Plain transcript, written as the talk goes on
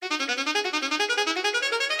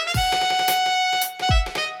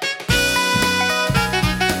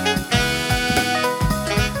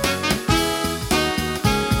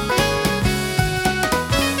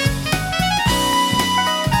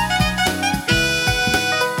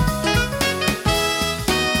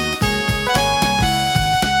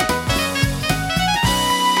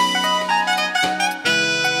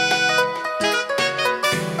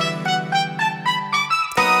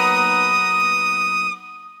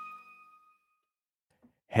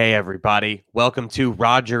Hey, everybody. Welcome to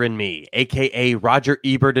Roger and Me, a.k.a. Roger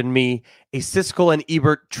Ebert and Me, a Siskel and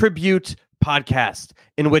Ebert tribute podcast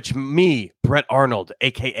in which me, Brett Arnold,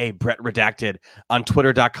 a.k.a. Brett Redacted, on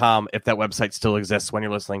Twitter.com, if that website still exists when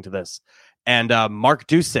you're listening to this, and Mark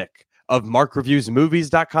Dusick of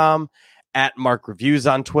MarkReviewsMovies.com, at Mark Reviews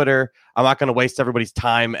on Twitter. I'm not going to waste everybody's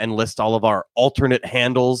time and list all of our alternate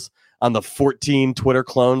handles on the 14 Twitter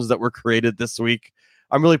clones that were created this week.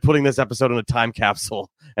 I'm really putting this episode in a time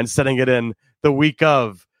capsule and setting it in the week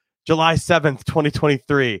of July 7th,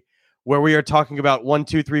 2023, where we are talking about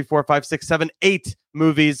 8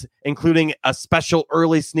 movies, including a special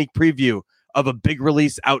early sneak preview of a big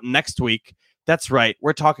release out next week. That's right.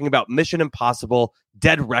 We're talking about Mission Impossible,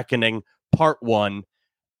 Dead Reckoning, Part 1.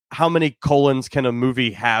 How many colons can a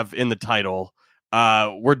movie have in the title?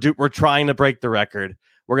 We're trying to break the record.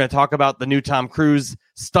 We're going to talk about the new Tom Cruise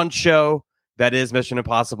stunt show that is Mission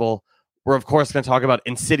Impossible. We're, of course, going to talk about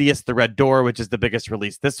Insidious, The Red Door, which is the biggest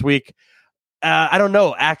release this week. I don't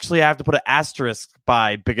know. Actually, I have to put an asterisk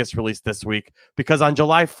by biggest release this week because on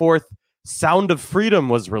July 4th, Sound of Freedom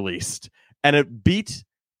was released, and it beat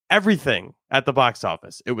everything at the box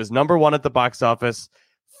office. It was number one at the box office.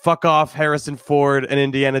 Fuck off Harrison Ford and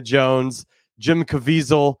Indiana Jones. Jim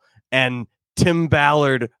Caviezel and Tim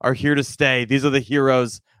Ballard are here to stay. These are the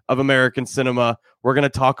heroes of American cinema. We're going to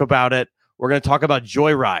talk about it. We're going to talk about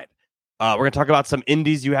Joyride. We're going to talk about some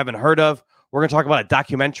indies you haven't heard of. We're going to talk about a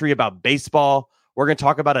documentary about baseball. We're going to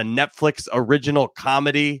talk about a Netflix original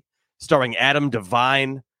comedy starring Adam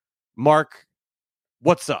Devine. Mark,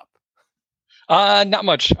 what's up? Not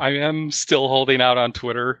much. I am still holding out on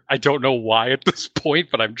Twitter. I don't know why at this point,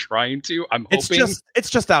 but I'm trying to. I'm hoping. It's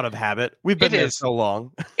just out of habit. We've been there so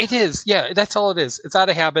long. It is. Yeah, that's all it is. It's out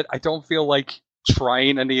of habit. I don't feel like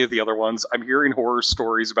trying any of the other ones. I'm hearing horror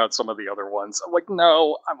stories about some of the other ones. I'm like,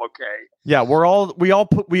 no, I'm okay. Yeah,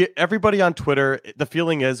 everybody on Twitter, the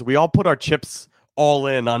feeling is we all put our chips all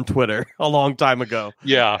in on Twitter a long time ago.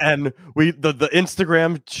 Yeah. And the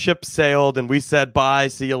Instagram ship sailed and we said bye,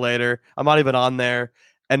 see you later. I'm not even on there.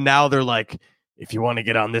 And now they're like, if you want to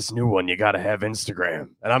get on this new one, you got to have Instagram.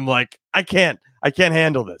 And I'm like, I can't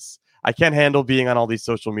handle this. I can't handle being on all these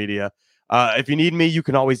social media. If you need me, you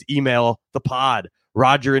can always email the pod,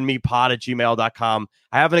 rogerandmepod@gmail.com.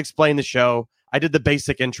 I haven't explained the show. I did the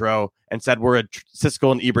basic intro and said we're a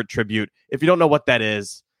Siskel and Ebert tribute. If you don't know what that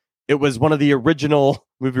is, it was one of the original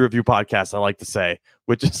movie review podcasts, I like to say,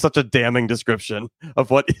 which is such a damning description of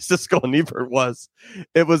what Siskel and Ebert was.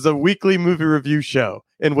 It was a weekly movie review show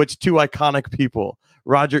in which two iconic people,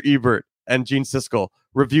 Roger Ebert and Gene Siskel,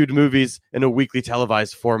 reviewed movies in a weekly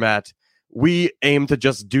televised format. We aim to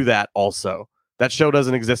just do that also. That show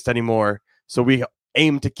doesn't exist anymore, so we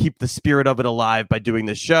aim to keep the spirit of it alive by doing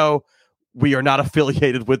this show. We are not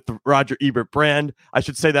affiliated with the Roger Ebert brand. I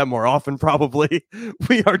should say that more often, probably.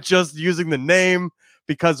 We are just using the name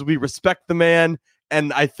because we respect the man,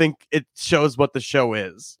 and I think it shows what the show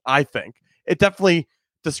is. I think it definitely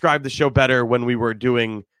described the show better when we were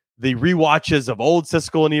doing the rewatches of old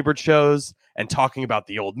Siskel and Ebert shows and talking about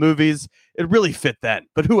the old movies. It really fit then,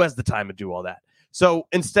 but who has the time to do all that? So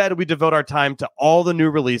instead, we devote our time to all the new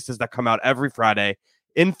releases that come out every Friday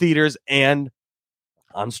in theaters and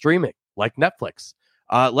on streaming, like Netflix.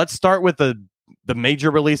 Let's start with the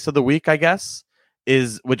major release of the week, I guess,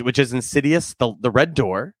 which is Insidious, the Red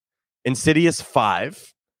Door, Insidious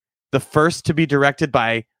 5, the first to be directed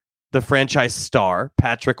by the franchise star,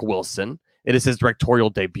 Patrick Wilson. It is his directorial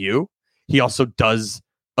debut. He also does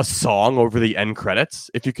a song over the end credits,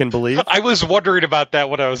 if you can believe. I was wondering about that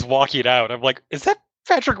when I was walking out. I'm like, is that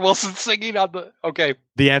Patrick Wilson singing on the... Okay.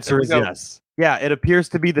 The answer is yes. Yeah, it appears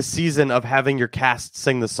to be the season of having your cast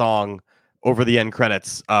sing the song over the end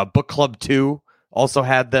credits. Book Club 2 also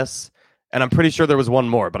had this, and I'm pretty sure there was one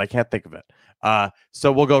more, but I can't think of it.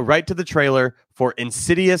 So we'll go right to the trailer for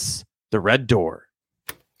Insidious, The Red Door.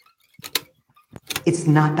 It's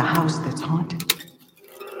not the house that's haunted.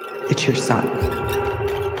 It's your son.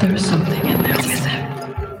 There's something in there with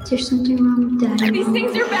him. Is there something wrong with Daddy? These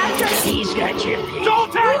things are bad. He's got your baby.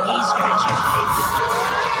 Don't take! He's got your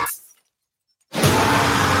baby.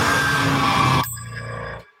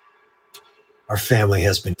 Our family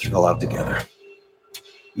has been through a lot together.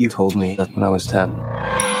 You told me that when I was 10.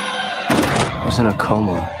 I was in a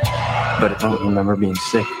coma, but I don't remember being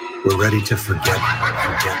sick. We're ready to forget.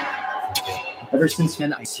 Ever since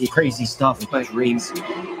then, I see crazy stuff in my dreams.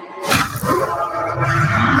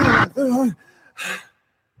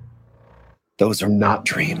 Those are not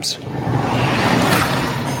dreams.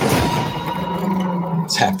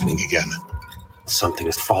 It's happening again. Something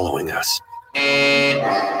is following us.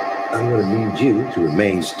 I'm going to need you to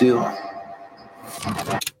remain still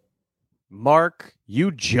Mark,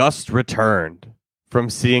 you just returned from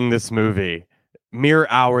seeing this movie mere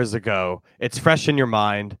hours ago. It's fresh in your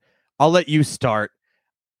mind. I'll let you start.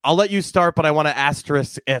 But I want to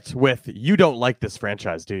asterisk it with you don't like this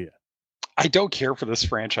franchise, do you? I don't care for this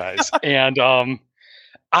franchise. And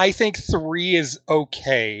I think 3 is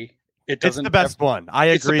okay. It's the best one. I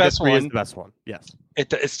agree that 3 is the best one. Yes.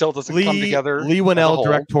 It still doesn't come together. Lee Winnell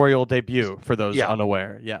directorial debut for those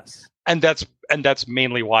unaware. Yes. And that's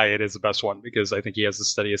mainly why it is the best one, because I think he has the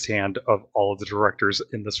steadiest hand of all of the directors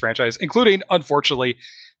in this franchise, including, unfortunately,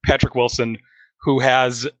 Patrick Wilson, who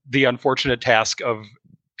has the unfortunate task of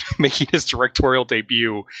making his directorial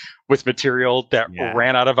debut with material that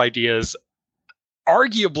ran out of ideas,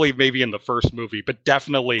 arguably maybe in the first movie, but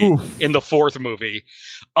definitely in the fourth movie.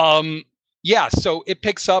 So it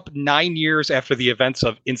picks up 9 years after the events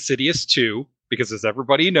of Insidious 2, because as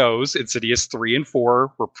everybody knows, Insidious 3 and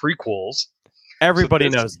 4 were prequels. Everybody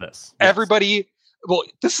knows this. Yes. Well,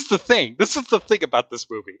 this is the thing. This is the thing about this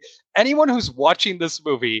movie. Anyone who's watching this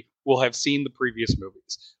movie will have seen the previous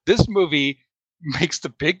movies. This movie makes the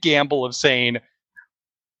big gamble of saying,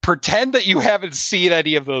 pretend that you haven't seen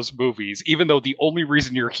any of those movies, even though the only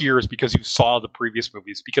reason you're here is because you saw the previous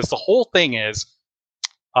movies. Because the whole thing is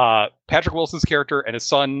Patrick Wilson's character and his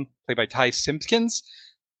son, played by Ty Simpkins,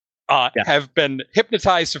 have been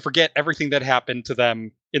hypnotized to forget everything that happened to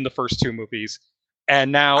them in the first 2 movies.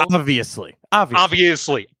 And now... Obviously.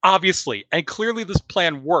 And clearly this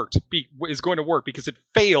plan is going to work because it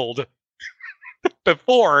failed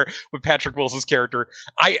before with Patrick Wilson's character.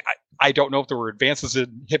 I don't know if there were advances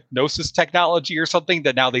in hypnosis technology or something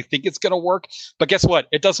that now they think it's going to work. But guess what?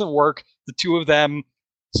 It doesn't work. The 2 of them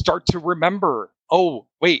start to remember, oh,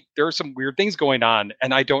 wait, there are some weird things going on,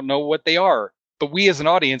 and I don't know what they are. But we as an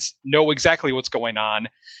audience know exactly what's going on.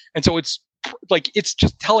 And so it's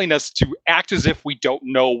just telling us to act as if we don't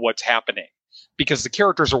know what's happening, because the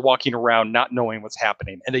characters are walking around not knowing what's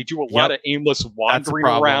happening. And they do a lot of aimless wandering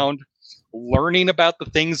around, learning about the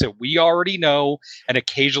things that we already know. And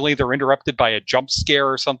occasionally they're interrupted by a jump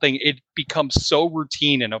scare or something. It becomes so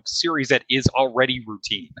routine in a series that is already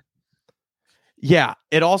routine. Yeah,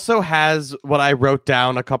 it also has what I wrote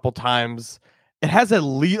down a couple times. It has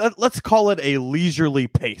let's call it a leisurely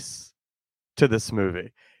pace to this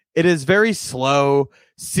movie. It is very slow.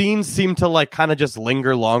 Scenes seem to kind of just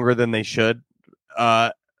linger longer than they should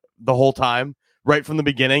the whole time. Right from the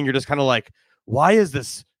beginning, you're just kind of like, why is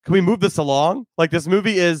this? Can we move this along? This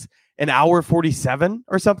movie is an hour 47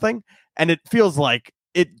 or something, and it feels like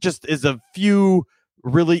it just is a few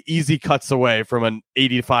really easy cuts away from an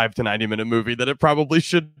 85 to 90 minute movie that it probably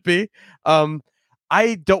should be.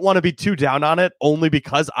 I don't want to be too down on it, only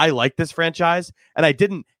because I like this franchise and I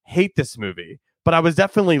didn't hate this movie, but I was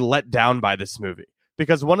definitely let down by this movie,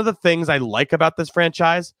 because one of the things I like about this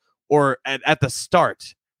franchise, or at the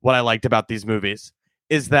start, what I liked about these movies,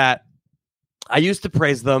 is that I used to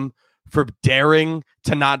praise them for daring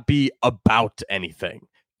to not be about anything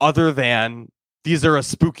other than these are a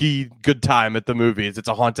spooky good time at the movies. It's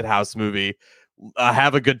a haunted house movie.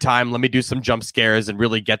 Have a good time. Let me do some jump scares and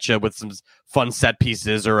really get you with some fun set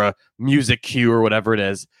pieces or a music cue or whatever it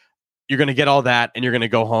is. You're going to get all that and you're going to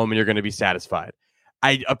go home and you're going to be satisfied.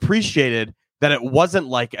 I appreciated that it wasn't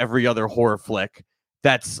like every other horror flick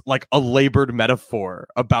that's like a labored metaphor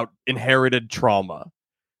about inherited trauma.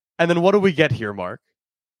 And then what do we get here, Mark?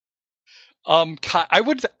 Here's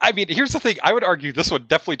the thing. I would argue this one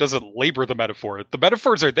definitely doesn't labor the metaphor. The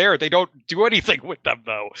metaphors are there. They don't do anything with them,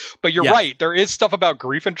 though. But you're right. There is stuff about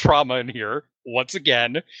grief and trauma in here, once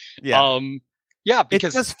again. Yeah.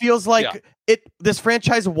 Because it just feels like this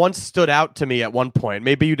franchise once stood out to me at one point.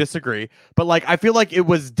 Maybe you disagree, but I feel like it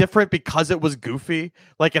was different because it was goofy.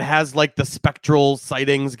 It has the spectral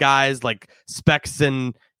sightings guys, like Specs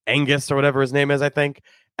and Angus or whatever his name is, I think.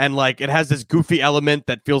 And it has this goofy element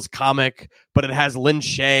that feels comic, but it has Lin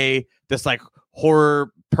Shaye, this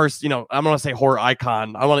horror person. I'm going to say horror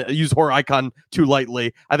icon. I want to use horror icon too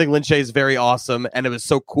lightly. I think Lin Shaye is very awesome, and it was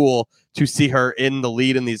so cool to see her in the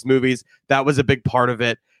lead in these movies. That was a big part of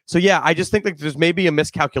it. So yeah, I just think there's maybe a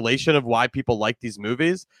miscalculation of why people like these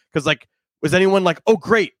movies, because was anyone oh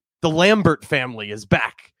great, the Lambert family is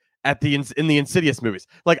back in the Insidious movies?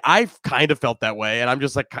 I've kind of felt that way, and I'm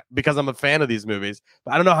just because I'm a fan of these movies,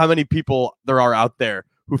 but I don't know how many people there are out there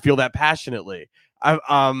who feel that passionately.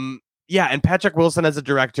 And Patrick Wilson as a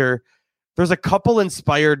director, there's a couple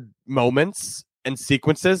inspired moments and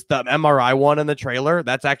sequences. The MRI one in the trailer,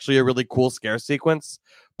 that's actually a really cool scare sequence,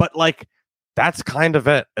 but that's kind of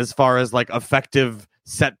it as far as effective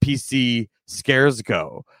set PC scares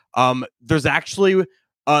go. There's actually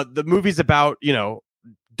the movie's about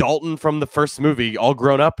Dalton from the first movie, all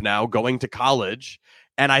grown up now, going to college.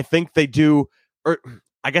 And I think they do, or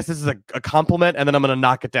I guess this is a compliment, and then I'm going to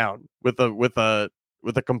knock it down with a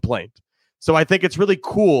complaint. So I think it's really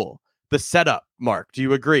cool, the setup, Mark. Do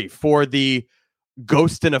you agree? For the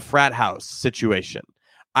ghost in a frat house situation.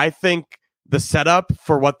 I think the setup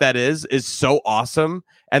for what that is so awesome.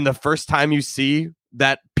 And the first time you see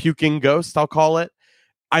that puking ghost, I'll call it,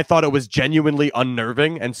 I thought it was genuinely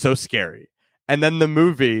unnerving and so scary. And then the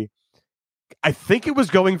movie, I think it was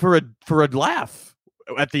going for a laugh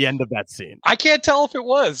at the end of that scene. I can't tell if it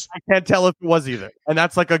was. I can't tell if it was either. And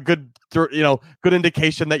that's like a good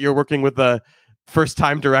indication that you're working with a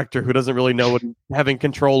first-time director who doesn't really know what having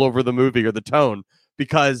control over the movie or the tone,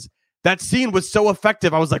 because that scene was so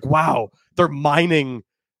effective. I was like, wow, they're mining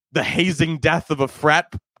the hazing death of a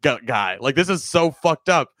frat guy. Like, this is so fucked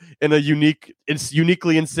up in a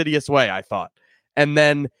uniquely insidious way, I thought. And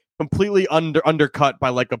then completely undercut by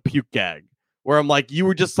like a puke gag, where I'm like, you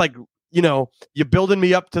were just like, you're building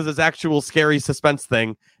me up to this actual scary suspense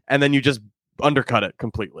thing, and then you just undercut it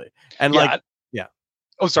completely. And yeah.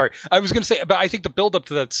 Oh, sorry. I was going to say, but I think the build up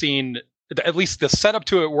to that scene, at least the setup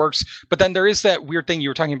to it works. But then there is that weird thing you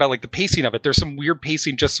were talking about, like the pacing of it. There's some weird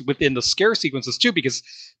pacing just within the scare sequences too, because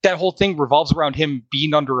that whole thing revolves around him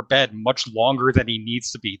being under a bed much longer than he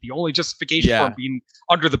needs to be. The only justification for him being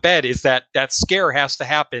under the bed is that scare has to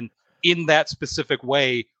happen in that specific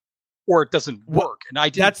way, or it doesn't work. And I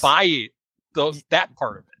didn't buy that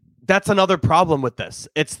part of it. That's another problem with this.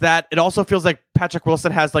 It's that it also feels like Patrick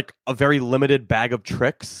Wilson has like a very limited bag of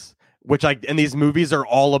tricks, which in these movies are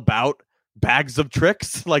all about bags of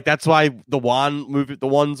tricks. Like, that's why the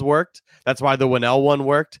ones worked. That's why the Winnell one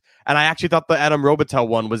worked. And I actually thought the Adam Robitel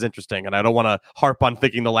one was interesting. And I don't want to harp on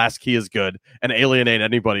thinking The Last Key is good and alienate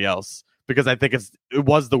anybody else, because I think it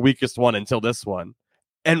was the weakest one until this one.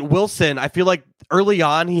 And Wilson, I feel like early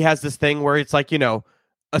on he has this thing where it's like,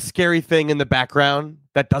 a scary thing in the background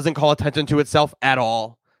that doesn't call attention to itself at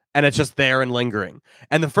all, and it's just there and lingering.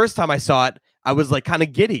 And the first time I saw it, I was like kind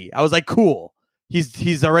of giddy. I was like, cool.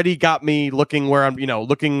 He's already got me looking where I'm,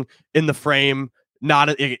 looking in the frame,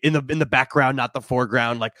 not in the background, not the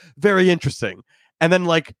foreground. Like, very interesting. And then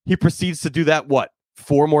like he proceeds to do that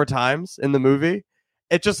 4 more times in the movie.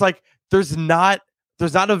 It just like there's not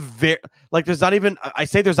even, I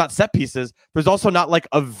say there's not set pieces. There's also not like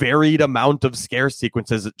a varied amount of scare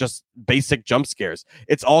sequences, just basic jump scares.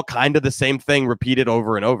 It's all kind of the same thing repeated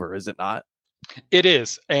over and over, is it not? It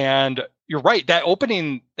is. And you're right. That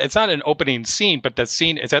opening, it's not an opening scene, but that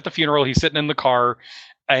scene is at the funeral. He's sitting in the car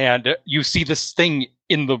and you see this thing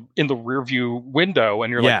in the rear view window,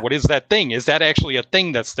 and you're like, what is that thing? Is that actually a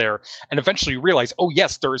thing that's there? And eventually you realize, oh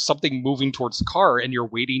yes, there is something moving towards the car, and you're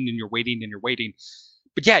waiting and you're waiting and you're waiting.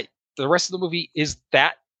 But yeah, the rest of the movie is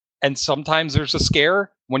that. And sometimes there's a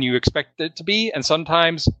scare when you expect it to be, and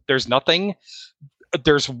sometimes there's nothing.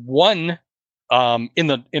 There's one in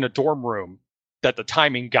a dorm room that the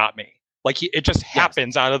timing got me. Like it just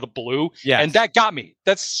happens out of the blue, and that got me.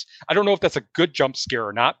 I don't know if that's a good jump scare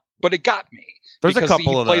or not, but it got me. There's a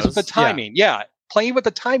couple of plays those. With the timing. Yeah, playing with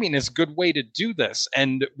the timing is a good way to do this,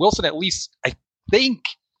 and Wilson at least I think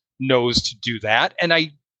knows to do that, and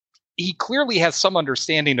he clearly has some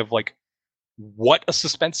understanding of like what a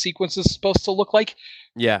suspense sequence is supposed to look like.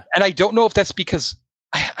 Yeah, and I don't know if that's because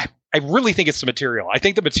I really think it's the material. I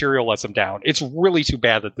think the material lets him down. It's really too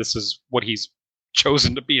bad that this is what he's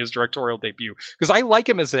chosen to be his directorial debut, because I like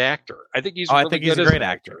him as an actor. I think he's really good as a great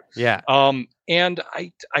actor. Yeah. And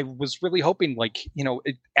I was really hoping, like,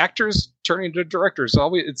 actors turning into directors,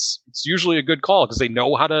 it's usually a good call because they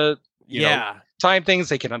know how to time things.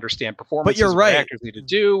 They can understand performances. But you're right. What actors need to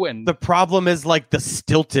do, and the problem is like the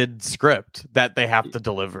stilted script that they have to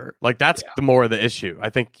deliver. Like that's the more of the issue. I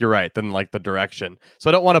think you're right than like the direction. So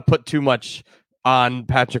I don't want to put too much on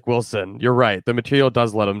Patrick Wilson. You're right. The material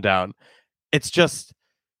does let him down. It's just,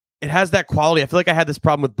 it has that quality. I feel like I had this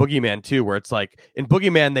problem with Boogeyman too, where it's like in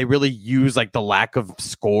Boogeyman, they really use like the lack of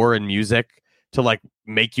score and music to like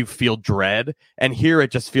make you feel dread. And here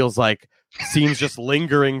it just feels like scenes just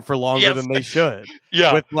lingering for longer than they should.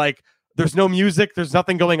 Yeah. With like, there's no music. There's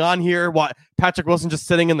nothing going on here. Why Patrick Wilson just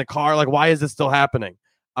sitting in the car? Like, why is this still happening?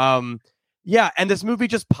 Yeah. And this movie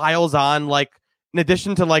just piles on, like, in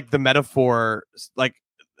addition to like the metaphor, like,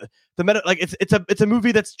 it's a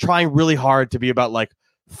movie that's trying really hard to be about like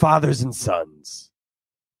fathers and sons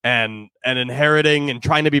and inheriting and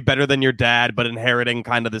trying to be better than your dad, but inheriting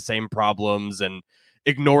kind of the same problems and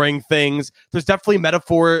ignoring things. There's definitely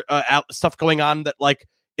metaphor stuff going on that like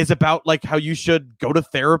is about like how you should go to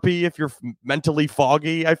therapy if you're mentally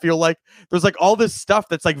foggy. I feel like there's like all this stuff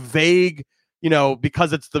that's like vague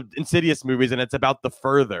because it's the Insidious movies and it's about the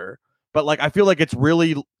further. But like, I feel like it's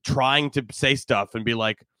really trying to say stuff and be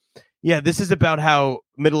like, yeah, this is about how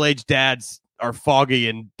middle-aged dads are foggy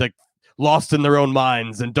and like lost in their own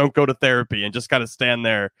minds and don't go to therapy and just kind of stand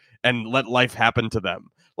there and let life happen to them.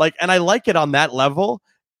 Like, and I like it on that level.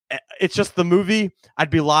 It's just the movie. I'd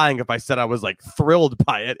be lying if I said I was like thrilled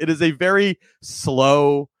by it. It is a very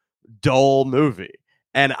slow, dull movie.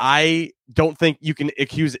 And I don't think you can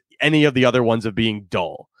accuse any of the other ones of being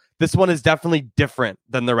dull. This one is definitely different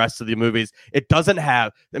than the rest of the movies. It doesn't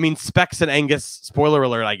have, Specs and Angus, spoiler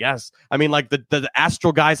alert, I guess. Like the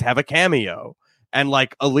Astral guys have a cameo. And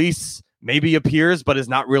like Elise maybe appears, but is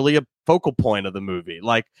not really a focal point of the movie.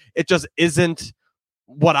 Like, it just isn't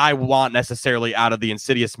what I want necessarily out of the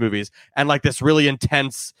Insidious movies. And like this really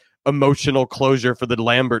intense emotional closure for the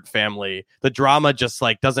Lambert family. The drama just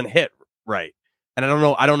like doesn't hit right. And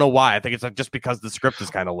I don't know why. I think it's like just because the script is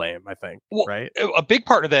kind of lame, I think. Well, right? A big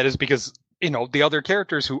part of that is because, the other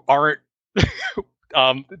characters who aren't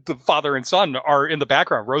the father and son are in the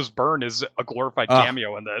background. Rose Byrne is a glorified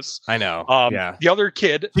cameo in this. I know. Yeah. The other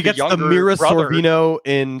kid, he gets the Mira Sorvino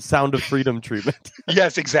in Sound of Freedom treatment.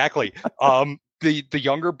 Yes, exactly. The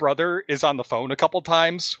younger brother is on the phone a couple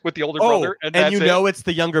times with the older brother. And it's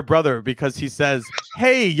the younger brother because he says,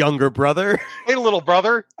 "Hey, younger brother." Hey, little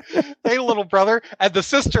brother. Hey, little brother. And the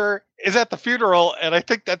sister is at the funeral, and I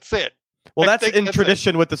think that's it. Well, that's in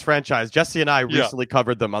tradition with this franchise. Jesse and I recently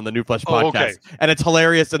covered them on the New Flesh podcast. Okay. And it's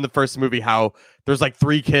hilarious in the first movie how there's like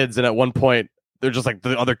 3 kids, and at one point, they're just like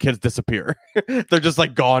the other kids disappear. They're just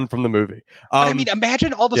like gone from the movie.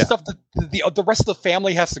 Imagine all the stuff that the rest of the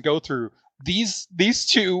family has to go through. These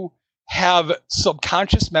two have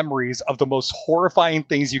subconscious memories of the most horrifying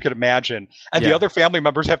things you could imagine, and the other family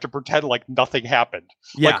members have to pretend like nothing happened.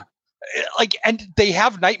 Yeah, like and they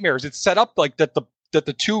have nightmares. It's set up like that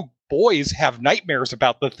the 2 boys have nightmares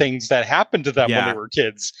about the things that happened to them when they were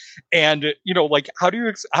kids. And like how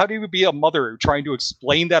do you be a mother trying to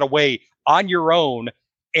explain that away on your own?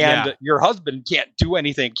 And your husband can't do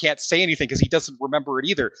anything, can't say anything because he doesn't remember it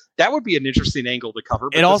either. That would be an interesting angle to cover.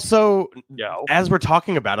 It also, as we're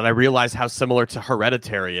talking about it, I realize how similar to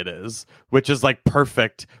Hereditary it is, which is like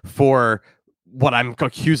perfect for what I'm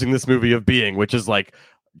accusing this movie of being, which is like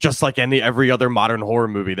just like every other modern horror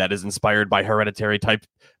movie that is inspired by Hereditary type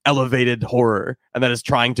elevated horror and that is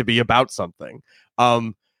trying to be about something.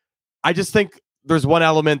 I just think there's one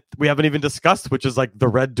element we haven't even discussed, which is like the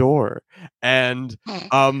red door and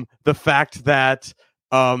the fact that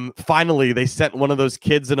finally they sent one of those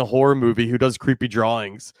kids in a horror movie who does creepy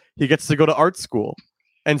drawings. He gets to go to art school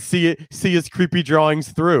and see his creepy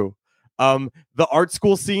drawings through. The art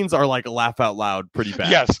school scenes are like laugh out loud pretty bad.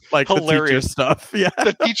 Yes, like hilarious the teacher stuff. Yeah,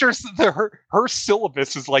 the teachers, her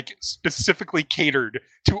syllabus is like specifically catered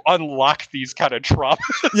to unlock these kind of traumas.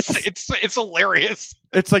 Yes. It's hilarious.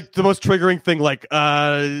 It's like the most triggering thing. Like,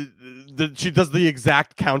 she does the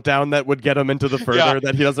exact countdown that would get him into the further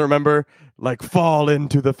that he doesn't remember. Like, fall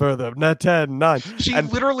into the further. 10, 9. She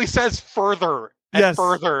literally says further. And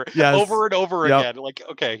further over and over again. Like,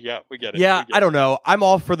 okay, we get it. Yeah, I don't know. I'm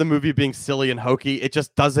all for the movie being silly and hokey. It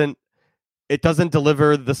just doesn't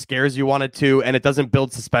deliver the scares you want it to, and it doesn't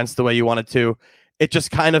build suspense the way you want it to. It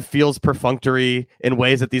just kind of feels perfunctory in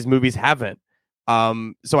ways that these movies haven't.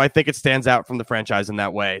 So I think it stands out from the franchise in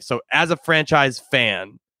that way. So as a franchise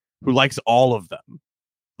fan who likes all of them,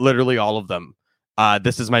 literally all of them,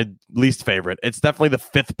 this is my least favorite. It's definitely the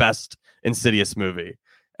 5th best Insidious movie.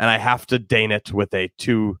 And I have to deign it with a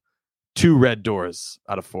 2 red doors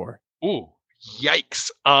out of 4. Ooh, yikes.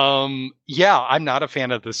 I'm not a fan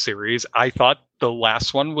of this series. I thought the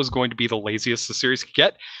last one was going to be the laziest the series could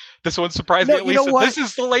get. This one surprised me at least. This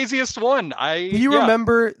is the laziest one. Do you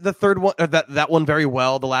remember the third one, that one very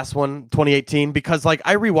well, the last one, 2018? Because like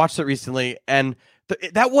I rewatched it recently, and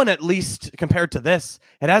that one, at least compared to this,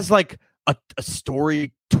 it has like a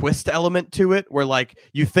story twist element to it where like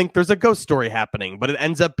you think there's a ghost story happening, but it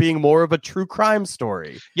ends up being more of a true crime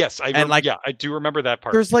story. Yes, I do remember that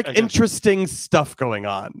part. There's like interesting stuff going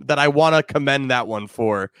on that I want to commend that one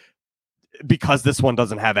for, because this one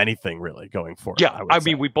doesn't have anything really going for it. Yeah, I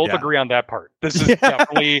mean, we both agree on that part. This is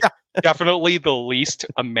definitely the least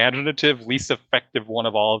imaginative, least effective one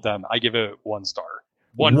of all of them. I give it 1 star.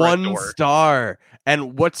 One star.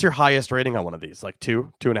 And what's your highest rating on one of these? Like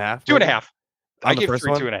 2, 2.5? 2.5. I gave 3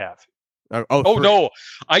 2.5. No,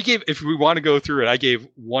 I gave, if we want to go through it, I gave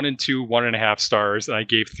 1 and 2 1.5 stars, and I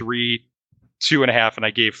gave 3 2.5, and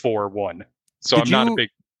I gave 4 1. So I'm not a big.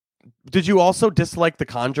 Did you also dislike the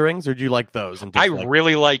Conjurings, or do you like those? I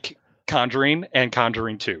really like Conjuring and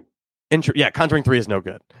Conjuring 2. Conjuring 3 is no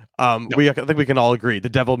good. No. I think we can all agree The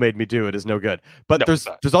Devil Made Me Do It is no good. But No, there's it's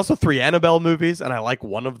not. there's also 3 Annabelle movies, and I like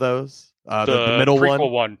one of those. The middle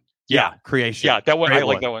prequel one. Yeah. Creation. Yeah, that one. Great I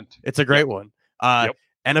like that one. It's a great one. Yep.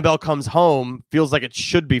 Annabelle Comes Home feels like it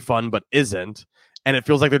should be fun, but isn't. And it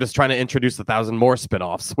feels like they're just trying to introduce 1,000 more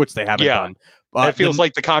spin-offs, which they haven't done. It feels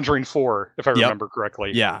like The Conjuring 4, if I remember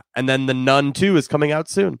correctly. Yeah. And then The Nun 2 is coming out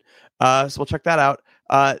soon. So we'll check that out.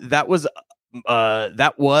 That was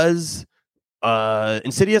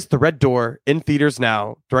Insidious, The Red Door, in theaters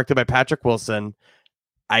now, directed by Patrick Wilson.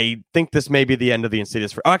 I think this may be the end of the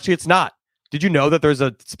Insidious. Actually, it's not. Did you know that there's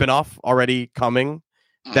a spinoff already coming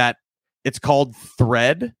that it's called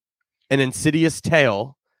Thread, an Insidious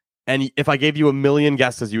tale? And if I gave you a million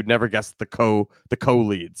guesses, you would never guess the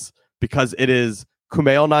co-leads, because it is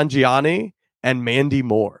Kumail Nanjiani and Mandy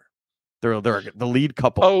Moore. They're the lead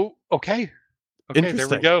couple. Oh, okay. Okay, there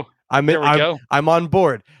we go. I'm on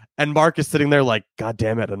board. And Mark is sitting there like, God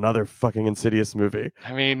damn it, another fucking Insidious movie.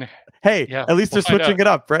 I mean, hey, yeah, at least they're switching it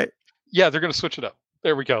up, right? Yeah, they're going to switch it up.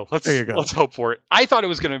 There we go. Let's hope for it. I thought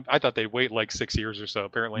they'd wait like 6 years or so.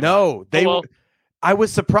 Apparently, no. Not. I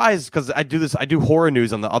was surprised because I do horror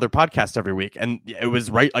news on the other podcast every week, and it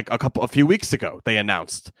was right like a few weeks ago they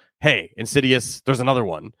announced, hey, Insidious, there's another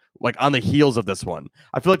one, like on the heels of this one.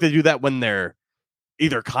 I feel like they do that when they're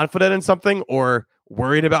either confident in something or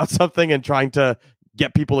worried about something and trying to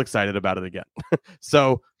get people excited about it again.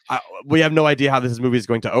 So we have no idea how this movie is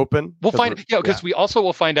going to open. We'll find, because we also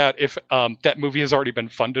will find out if that movie has already been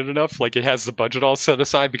funded enough, like it has the budget all set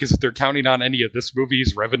aside, because if they're counting on any of this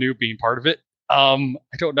movie's revenue being part of it, I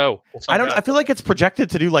don't know. I feel like it's projected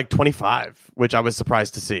to do like 25, which I was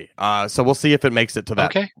surprised to see. So we'll see if it makes it to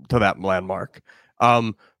that landmark.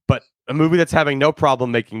 But a movie that's having no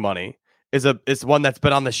problem making money is one that's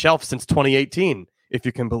been on the shelf since 2018, if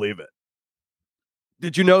you can believe it.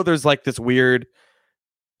 Did you know there's like this weird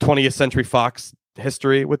 20th Century Fox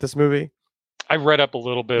history with this movie? I read up a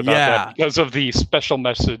little bit about that because of the special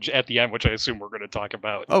message at the end, which I assume we're going to talk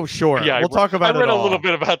about. Oh, sure. Yeah, we'll talk about it. I read a little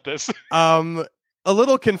bit about this. A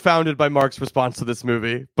little confounded by Mark's response to this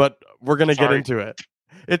movie, but we're going to get into it.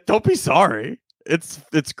 Don't be sorry. It's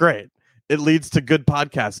great. It leads to good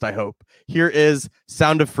podcast, I hope. Here is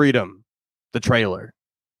Sound of Freedom, the trailer.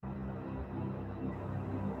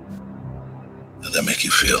 How'd that make you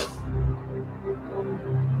feel?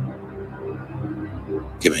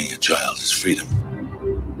 Giving a child his freedom.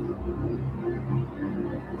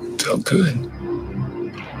 Felt good.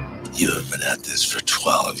 You have been at this for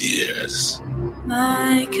 12 years.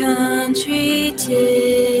 My country,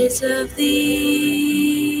 'tis of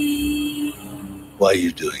thee. Why are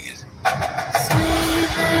you doing it? Sweet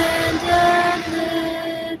land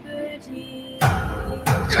of liberty.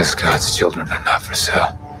 Because God's children are not for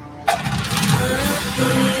sale.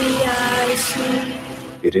 I see.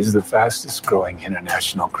 It is the fastest growing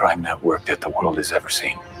international crime network that the world has ever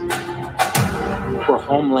seen. For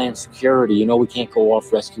Homeland Security, you know we can't go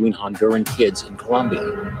off rescuing Honduran kids in Colombia.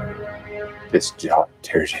 This job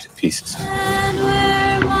tears you to pieces. And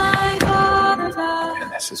where my fathers are.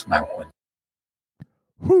 And this is my one.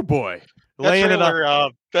 Whoo boy.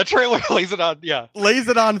 That trailer lays it on, lays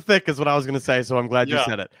it on thick is what I was going to say, so I'm glad you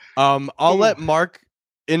said it. I'll let Mark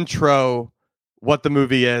intro what the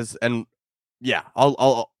movie is, and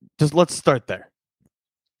I'll just let's start there.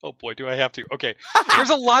 Oh boy, do I have to? Okay, there's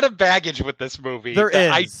a lot of baggage with this movie. But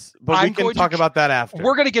we can talk about that after.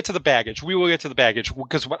 We're going to get to the baggage. We will get to the baggage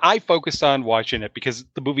because what I focused on watching it, because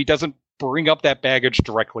the movie doesn't bring up that baggage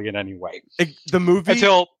directly in any way. The movie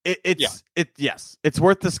until it's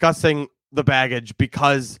worth discussing the baggage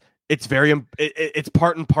because it's it's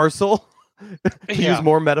part and parcel. To use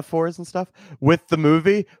more metaphors and stuff with the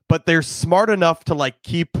movie, but they're smart enough to like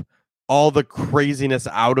keep all the craziness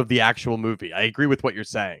out of the actual movie. I agree with what you're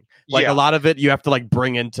saying. Like a lot of it, you have to like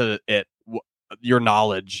bring into it your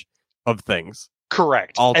knowledge of things.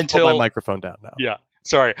 Correct. I'll put my microphone down now. Yeah.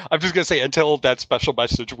 Sorry. I'm just going to say until that special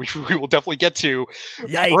message, we will definitely get to,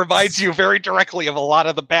 reminds you very directly of a lot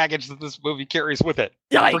of the baggage that this movie carries with it.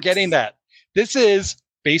 Yikes. Forgetting that. This is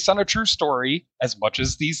based on a true story, as much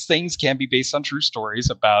as these things can be based on true stories,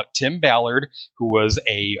 about Tim Ballard, who was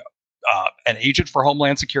an agent for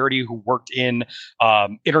Homeland Security who worked in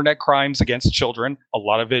internet crimes against children, a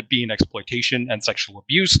lot of it being exploitation and sexual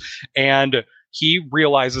abuse. And he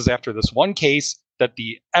realizes after this one case that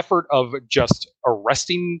the effort of just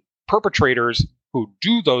arresting perpetrators who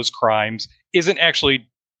do those crimes isn't actually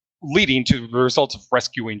leading to the results of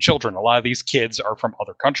rescuing children. A lot of these kids are from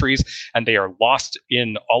other countries and they are lost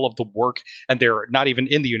in all of the work, and they're not even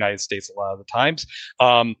in the United States a lot of the times.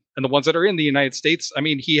 And the ones that are in the United States, I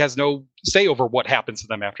mean, he has no say over what happens to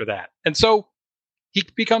them after that. And so he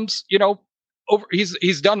becomes, over.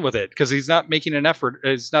 He's done with it because he's not making an effort.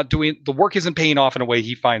 He's not doing the work. Isn't paying off in a way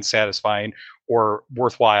he finds satisfying or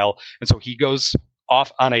worthwhile, and so he goes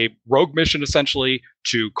off on a rogue mission essentially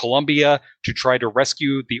to Colombia to try to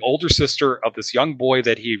rescue the older sister of this young boy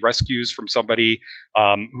that he rescues from somebody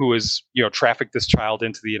who has trafficked this child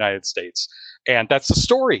into the United States, and that's the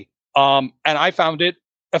story. And I found it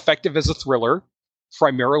effective as a thriller,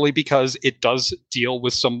 primarily because it does deal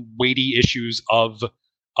with some weighty issues of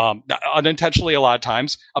unintentionally a lot of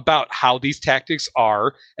times about how these tactics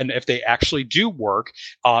are and if they actually do work.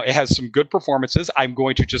 It has some good performances. I'm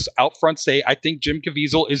going to just out front say I think Jim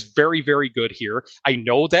Caviezel is very, very good here. I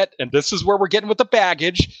know that, and this is where we're getting with the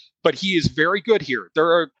baggage, but he is very good here.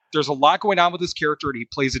 There's a lot going on with this character, and he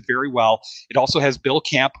plays it very well. It also has Bill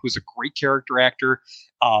Camp, who's a great character actor,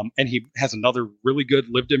 and he has another really good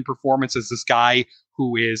lived-in performance as this guy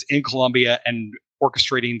who is in Colombia and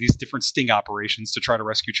orchestrating these different sting operations to try to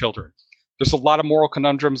rescue children. There's a lot of moral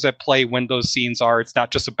conundrums at play when those scenes are. It's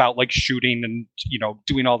not just about like shooting and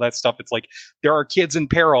doing all that stuff. It's like there are kids in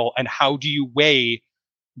peril, and how do you weigh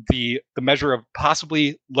the measure of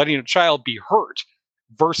possibly letting a child be hurt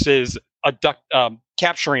versus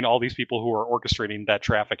capturing all these people who are orchestrating that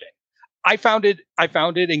trafficking. I found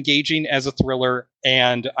it engaging as a thriller,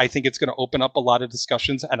 and I think it's going to open up a lot of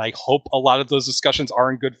discussions, and I hope a lot of those discussions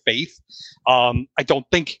are in good faith. I don't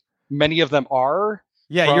think many of them are.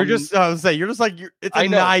 Yeah, you're just it's a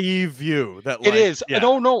naive view that it is. Yeah,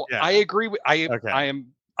 no. Yeah. I agree with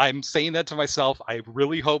I'm saying that to myself. I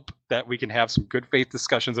really hope that we can have some good faith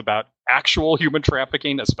discussions about actual human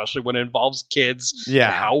trafficking, especially when it involves kids. Yeah,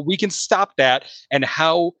 and how we can stop that, and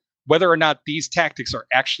whether or not these tactics are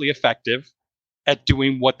actually effective at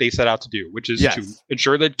doing what they set out to do, which is to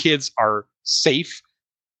ensure that kids are safe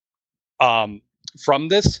from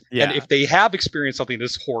this. Yeah. And if they have experienced something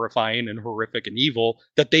this horrifying and horrific and evil,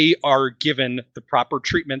 that they are given the proper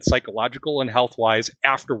treatment, psychological and health-wise,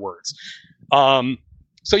 afterwards.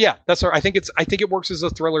 So yeah, I think it works as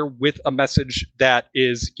a thriller with a message that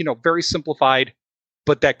is, very simplified,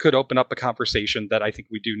 but that could open up a conversation that I think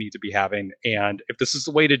we do need to be having. And if this is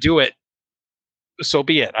the way to do it, so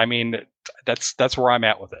be it. I mean, that's where I'm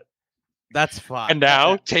at with it. That's fine. And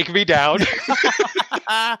now take me down.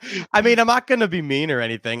 I mean, I'm not going to be mean or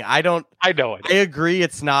anything. I know it. I agree.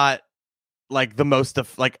 It's not like the most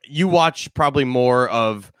of you watch probably more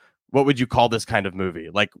of, what would you call this kind of movie?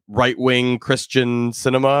 Like right-wing Christian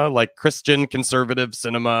cinema, like Christian conservative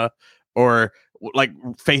cinema, or like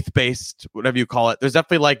faith-based, whatever you call it. There's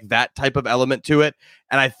definitely like that type of element to it.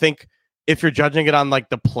 And I think if you're judging it on like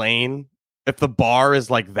the plane, if the bar is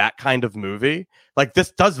like that kind of movie, like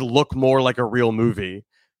this does look more like a real movie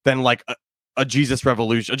than like a Jesus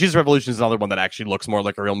Revolution. A Jesus Revolution is another one that actually looks more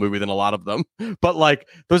like a real movie than a lot of them. But like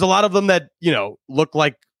there's a lot of them that, look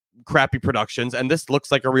like crappy productions, and this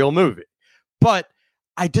looks like a real movie. But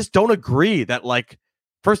I just don't agree that like,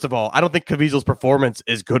 first of all, I don't think Caviezel's performance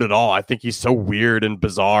is good at all. I think he's so weird and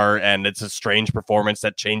bizarre, and it's a strange performance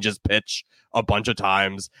that changes pitch a bunch of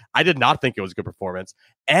times. I did not think it was a good performance,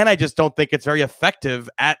 and I just don't think it's very effective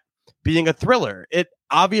at being a thriller. It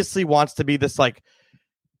obviously wants to be this like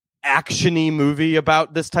action-y movie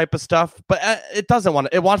about this type of stuff, but it doesn't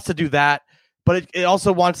want to. It wants to do that, but it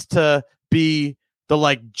also wants to be the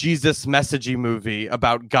like Jesus messagey movie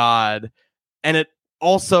about God, and it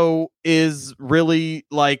also is really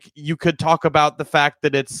like, you could talk about the fact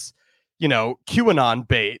that it's QAnon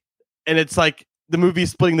bait, and it's like the movie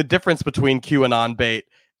splitting the difference between QAnon bait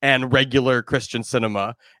and regular Christian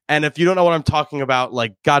cinema. And if you don't know what I'm talking about,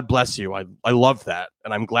 like, God bless you. I love that,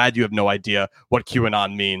 and I'm glad you have no idea what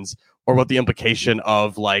QAnon means or what the implication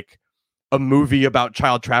of like a movie about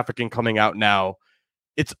child trafficking coming out now.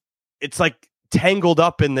 It's like tangled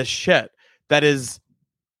up in this shit that is,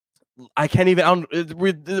 I can't even.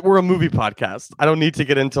 We're a movie podcast. I don't need to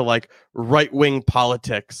get into like right-wing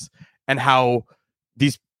politics and how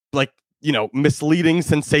these like misleading,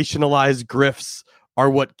 sensationalized grifts are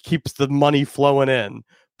what keeps the money flowing in.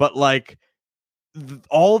 But like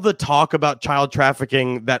all the talk about child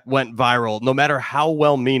trafficking that went viral, no matter how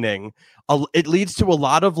well-meaning, it leads to a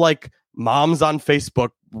lot of like moms on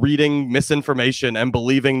Facebook reading misinformation and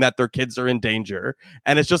believing that their kids are in danger,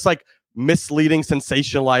 and it's just like misleading,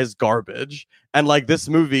 sensationalized garbage. And like this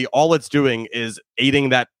movie, all it's doing is aiding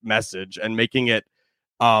that message and making it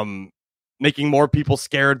making more people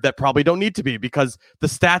scared that probably don't need to be, because the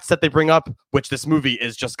stats that they bring up, which this movie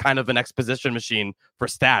is just kind of an exposition machine for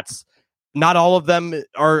stats, not all of them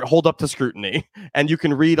hold up to scrutiny. And you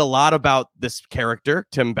can read a lot about this character,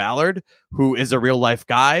 Tim Ballard, who is a real life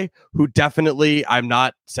guy who definitely, I'm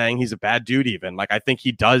not saying he's a bad dude even. Like, I think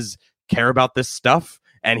he does care about this stuff,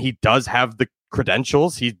 and he does have the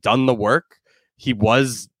credentials. He's done the work. He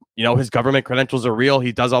was, his government credentials are real.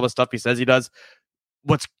 He does all the stuff he says he does.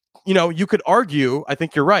 You could argue, I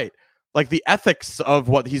think you're right, like the ethics of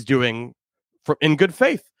what he's doing in good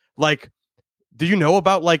faith. Like, do you know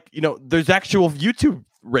about there's actual YouTube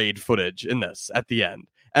raid footage in this at the end.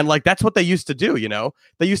 And like, that's what they used to do.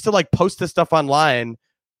 They used to like post this stuff online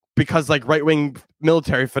because like right-wing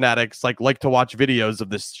military fanatics like to watch videos of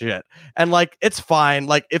this shit. And like, it's fine.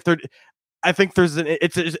 Like I think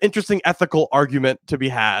it's an interesting ethical argument to be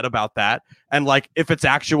had about that. And like, if it's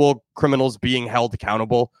actual criminals being held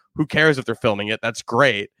accountable, who cares if they're filming it? That's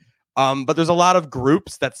great. But there's a lot of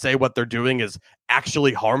groups that say what they're doing is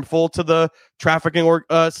actually harmful to the trafficking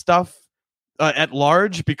stuff at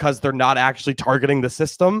large, because they're not actually targeting the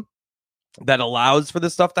system that allows for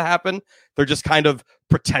this stuff to happen. They're just kind of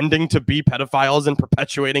pretending to be pedophiles and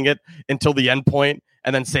perpetuating it until the end point,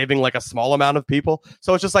 and then saving like a small amount of people.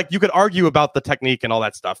 So it's just like, you could argue about the technique and all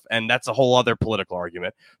that stuff, and that's a whole other political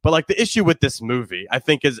argument. But like, the issue with this movie, I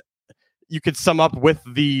think, is you could sum up with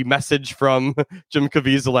the message from Jim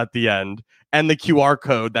Caviezel at the end and the QR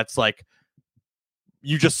code that's like,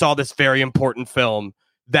 you just saw this very important film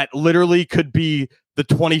that literally could be the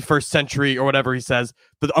 21st century, or whatever he says,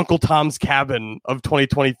 the Uncle Tom's Cabin of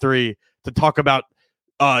 2023, to talk about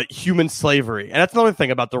human slavery. And that's another thing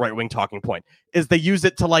about the right-wing talking point, is they use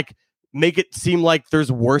it to like make it seem like there's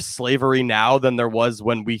worse slavery now than there was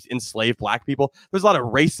when we enslaved black people. There's a lot of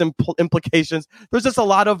race implications. There's just a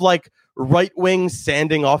lot of like right-wing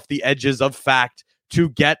sanding off the edges of fact to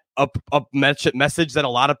get a message that a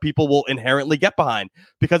lot of people will inherently get behind.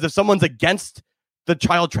 Because if someone's against the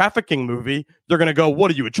child trafficking movie, they're going to go,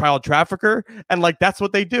 what are you, a child trafficker? And like, that's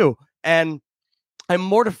what they do. And I'm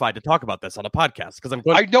mortified to talk about this on a podcast because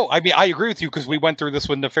I know. I mean, I agree with you, because we went through this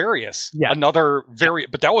with Nefarious. Yeah. Another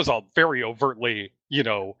but that was all very overtly,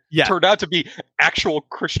 turned out to be actual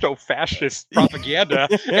Christo-fascist propaganda.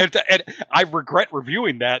 and I regret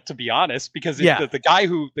reviewing that, to be honest, because the guy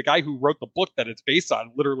who wrote the book that it's based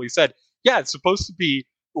on literally said, yeah, it's supposed to be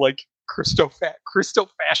like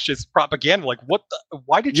Christo-fascist propaganda. Like,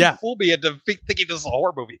 why did you fool me into thinking this is a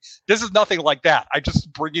horror movie? This is nothing like that. I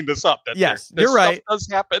just bringing this up. That yes, you're right. Does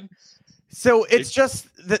happen. So it's just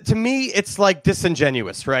that, to me, it's like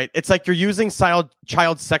disingenuous, right? It's like you're using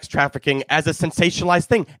child sex trafficking as a sensationalized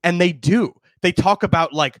thing. And they do. They talk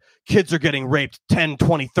about like kids are getting raped 10,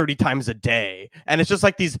 20, 30 times a day. And it's just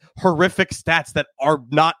like these horrific stats that are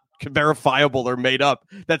not verifiable or made up,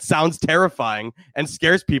 that sounds terrifying and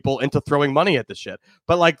scares people into throwing money at the shit.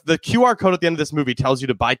 But like, the QR code at the end of this movie tells you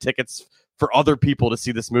to buy tickets for other people to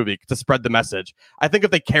see this movie, to spread the message. I think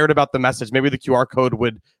if they cared about the message, maybe the QR code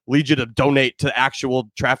would lead you to donate to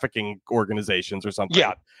actual trafficking organizations or something.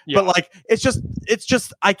 Yeah. But like, it's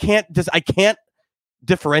just I can't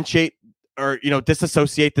differentiate or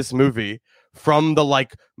disassociate this movie from the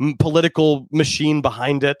like political machine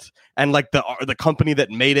behind it, and like the company that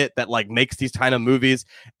made it, that like makes these kind of movies.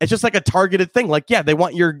 It's just like a targeted thing. Like, yeah, they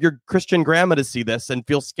want your Christian grandma to see this and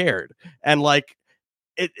feel scared. And like,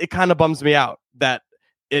 it kind of bums me out that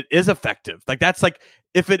it is effective. Like, that's like,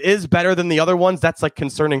 if it is better than the other ones, that's like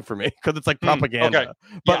concerning for me, because it's like propaganda. Okay.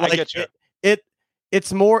 But like, I get you.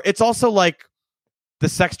 It's also like the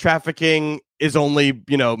sex trafficking is only,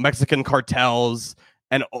 Mexican cartels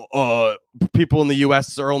and people in the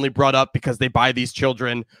U.S. are only brought up because they buy these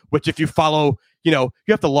children, which if you follow, you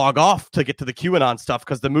have to log off to get to the QAnon stuff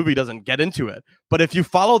because the movie doesn't get into it. But if you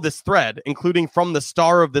follow this thread, including from the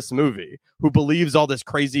star of this movie, who believes all this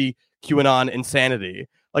crazy QAnon insanity,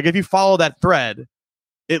 like if you follow that thread,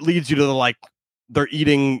 it leads you to they're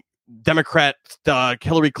eating Democrat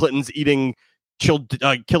Hillary Clinton's eating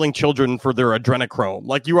killing children for their adrenochrome.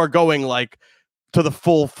 Like, you are going like to the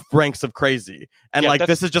full ranks of crazy. And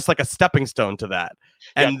this is just like a stepping stone to that.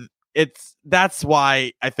 And that's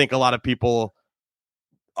why I think a lot of people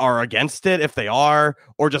are against it, if they are,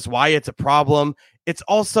 or just why it's a problem. It's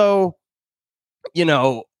also,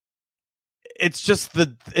 it's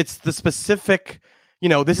the specific,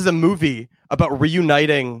 this is a movie about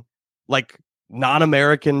reuniting like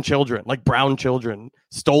non-American children, like brown children,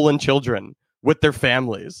 stolen children, with their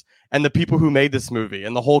families. And the people who made this movie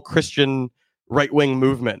and the whole Christian right-wing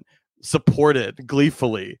movement supported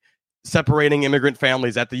gleefully separating immigrant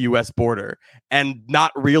families at the U.S. border, and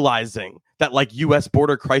not realizing that like U.S.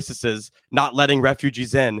 border crises, not letting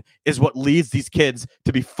refugees in, is what leads these kids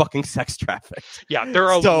to be fucking sex trafficked. Yeah, there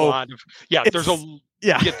are a lot of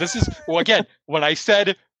this is, well, again, when I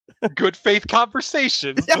said good faith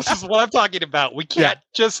conversations, this is what I'm talking about. We can't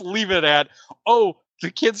just leave it at, oh, the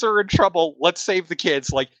kids are in trouble, let's save the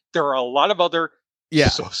kids. Like, there are a lot of other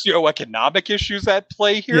socioeconomic issues at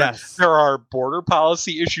play here. Yes. There are border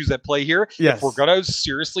policy issues at play here. Yes. If we're going to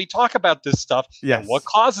seriously talk about this stuff and what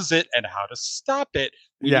causes it and how to stop it,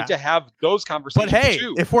 we need to have those conversations. But hey,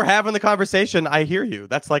 too. if we're having the conversation, I hear you.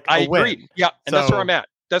 That's like I a agree. win. Yeah, and that's where I'm at.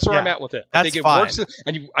 That's where I'm at with it. I think it fine. works,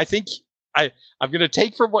 and I think I'm going to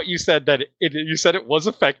take from what you said that you said it was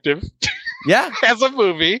effective. Yeah, as a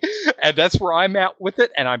movie, and that's where I'm at with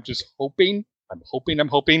it. And I'm just hoping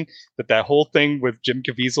that whole thing with Jim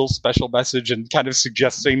Caviezel's special message and kind of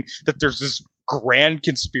suggesting that there's this grand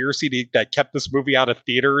conspiracy that kept this movie out of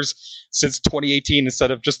theaters since 2018, instead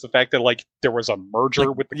of just the fact that like there was a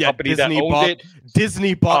merger with the company Disney that owned it.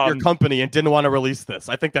 Disney bought your company and didn't want to release this.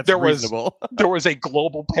 I think that's reasonable. There was a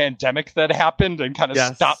global pandemic that happened and kind of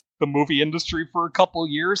stopped the movie industry for a couple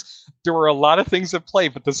years. There were a lot of things at play,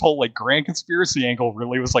 but this whole like grand conspiracy angle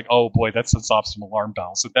really was like, oh boy, that sets off some alarm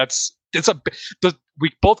bells. So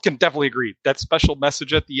we both can definitely agree that special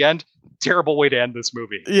message at the end, terrible way to end this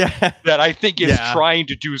movie. Yeah, that I think is trying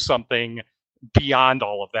to do something beyond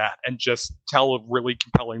all of that and just tell a really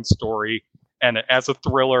compelling story and as a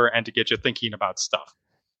thriller and to get you thinking about stuff.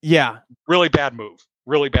 Yeah, really bad move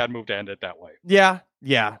to end it that way.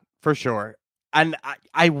 Yeah, for sure. And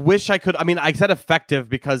I wish I could. I mean, I said effective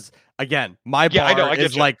because, again, my bar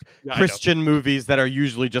is like Christian movies that are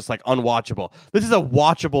usually just like unwatchable. This is a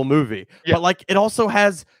watchable movie, but like it also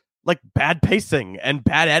has like bad pacing and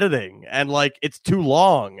bad editing, and like it's too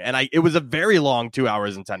long. And it was a very long 2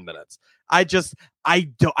 hours and 10 minutes. I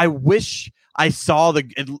wish I saw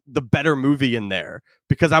the better movie in there,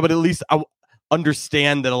 because I would at least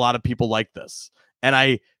understand that a lot of people like this,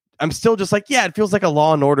 and I'm still just like, yeah, it feels like a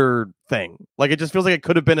Law and Order thing. Like, it just feels like it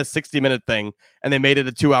could have been a 60-minute thing, and they made it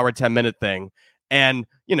a 2 hour, 10-minute thing. And,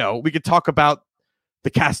 you know, we could talk about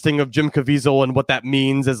the casting of Jim Caviezel and what that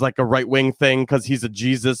means as like a right-wing thing, because he's a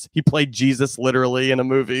Jesus. He played Jesus literally in a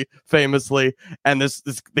movie, famously. And this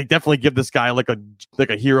they definitely give this guy like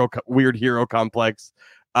a hero, weird hero complex.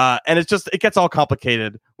 And it gets all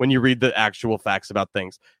complicated when you read the actual facts about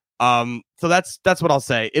things. So that's what I'll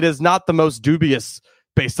say. It is not the most dubious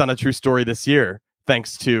based on a true story this year,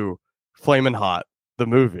 thanks to Flamin' Hot, the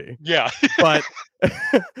movie. Yeah. But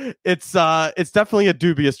it's definitely a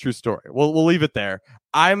dubious true story. We'll leave it there.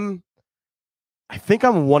 I think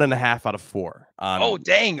I'm 1.5 out of 4 on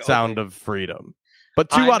Sound of Freedom. But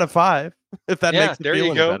 2 out of 5, if that makes it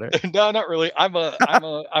feel any better. No, not really. I'm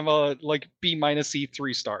a like B-C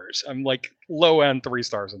 3 stars. I'm like low end 3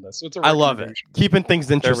 stars in this. So it's a I love it. Keeping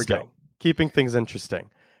things interesting. Keeping things interesting.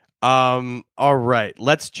 All right,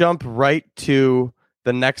 let's jump right to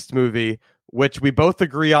the next movie, which we both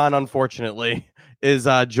agree on, unfortunately, is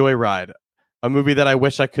Joyride, a movie that I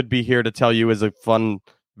wish I could be here to tell you is a fun,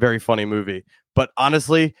 very funny movie. But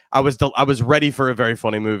honestly, I was ready for a very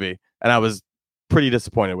funny movie, and I was pretty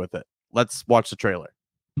disappointed with it. Let's watch the trailer.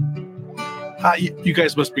 You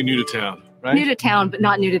guys must be new to town, right? New to town, but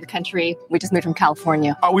not new to the country. We just moved from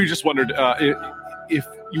California. We just wondered if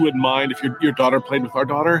you wouldn't mind if your daughter played with our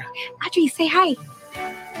daughter. Audrey, say hi. You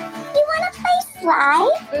want to play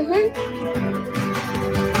slide? Mm-hmm.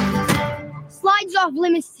 Slides off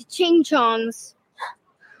limits to ching-chongs.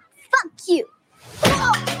 Fuck you.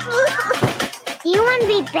 Do you want to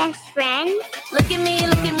be best friends? Look at me,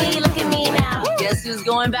 look at me, look at me now. Guess who's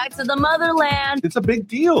going back to the motherland? It's a big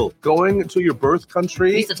deal, going to your birth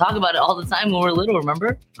country. We used to talk about it all the time when we were little,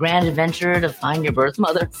 remember? Grand adventure to find your birth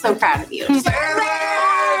mother. So proud of you.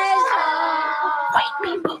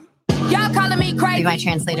 Y'all calling me crazy. Be my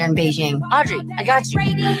translator in Beijing. Audrey, I got you.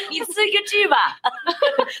 你这个句吧，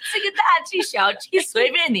这个大句小句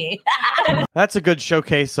随便你。 That's a good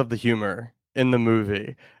showcase of the humor in the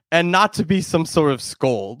movie. And not to be some sort of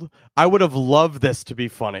scold. I would have loved this to be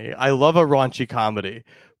funny. I love a raunchy comedy.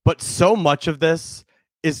 But so much of this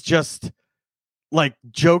is just like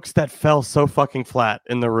jokes that fell so fucking flat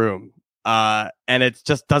in the room. And it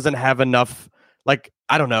just doesn't have enough, like,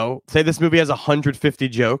 I don't know, say this movie has 150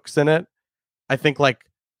 jokes in it. I think like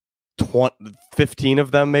 15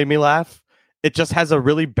 of them made me laugh. It just has a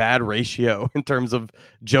really bad ratio in terms of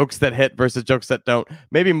jokes that hit versus jokes that don't.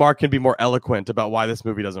 Maybe Mark can be more eloquent about why this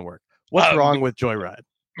movie doesn't work. What's wrong with Joyride?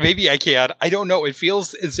 Maybe I can. I don't know. It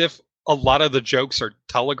feels as if a lot of the jokes are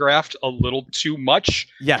telegraphed a little too much.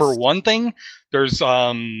 Yes. For one thing, there's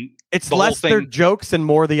it's less their jokes and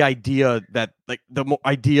more the idea that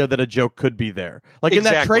idea that a joke could be there. Like in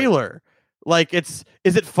that trailer, like is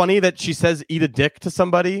it funny that she says "eat a dick" to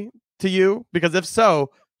somebody to you? Because if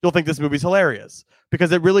so, you'll think this movie's hilarious,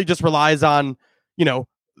 because it really just relies on, you know,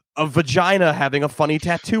 a vagina having a funny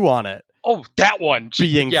tattoo on it. Oh, that one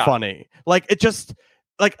being funny. Like it just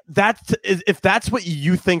like if that's what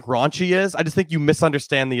you think raunchy is, I just think you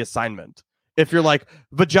misunderstand the assignment. If you're like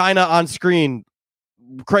vagina on screen,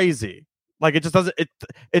 crazy, like it just doesn't.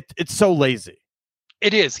 It's so lazy.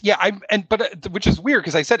 It is, yeah. Which is weird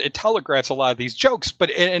because I said it telegraphs a lot of these jokes,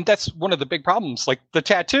 and that's one of the big problems. Like the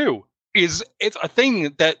tattoo it's a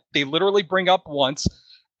thing that they literally bring up once,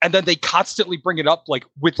 and then they constantly bring it up like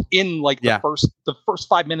within like the first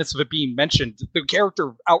 5 minutes of it being mentioned. The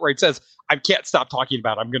character outright says, "I can't stop talking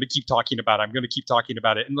about it. I'm going to keep talking about it. I'm going to keep talking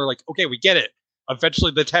about it." And they're like, "Okay, we get it.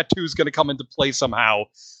 Eventually, the tattoo is going to come into play somehow."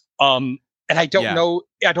 And I don't know.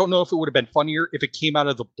 I don't know if it would have been funnier if it came out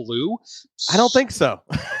of the blue. I don't think so.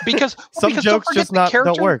 Because some jokes just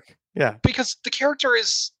don't work. Yeah. Because the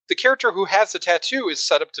character who has the tattoo is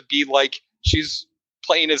set up to be like she's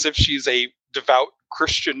playing as if she's a devout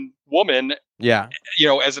Christian woman. Yeah.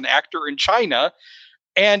 As an actor in China,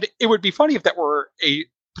 and it would be funny if that were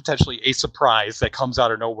potentially a surprise that comes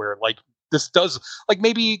out of nowhere. Like this does, like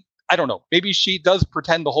maybe. I don't know. Maybe she does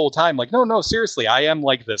pretend the whole time, like, no, seriously, I am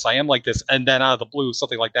like this. And then out of the blue,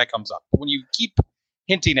 something like that comes up. But when you keep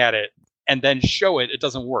hinting at it and then show it, it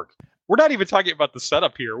doesn't work. We're not even talking about the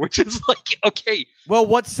setup here, which is like, okay. Well,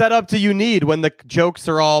 what setup do you need when the jokes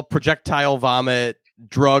are all projectile vomit,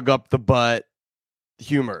 drug up the butt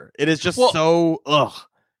humor? It is just so, ugh.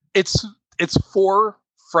 It's 4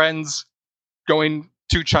 friends going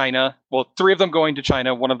to China. Well, 3 of them going to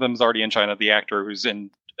China. One of them's already in China, the actor who's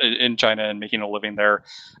in China and making a living there,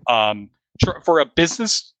 for a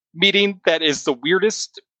business meeting that is the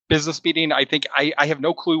weirdest business meeting. I think I have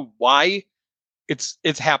no clue why it's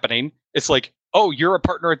happening. It's like, oh, you're a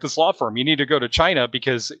partner at this law firm. You need to go to China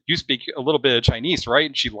because you speak a little bit of Chinese, right?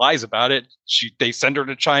 And she lies about it. They send her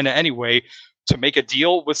to China anyway to make a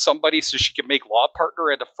deal with somebody so she can make law partner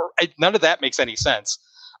at a firm. None of that makes any sense.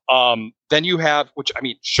 Then you have, which I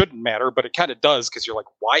mean shouldn't matter, but it kind of does because you're like,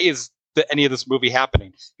 why is any of this movie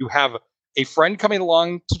happening? You have a friend coming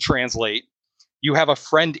along to translate. You have a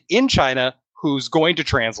friend in China who's going to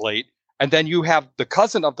translate. And then you have the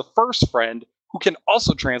cousin of the first friend who can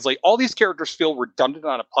also translate. All these characters feel redundant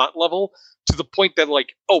on a plot level to the point that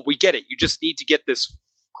like, oh, we get it. You just need to get this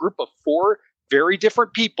group of 4 very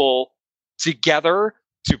different people together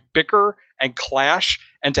to bicker and clash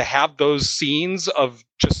and to have those scenes of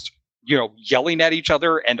just yelling at each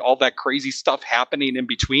other and all that crazy stuff happening in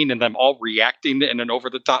between and them all reacting in an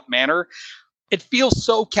over-the-top manner. It feels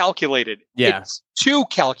so calculated. Yeah. It's too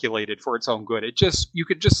calculated for its own good. You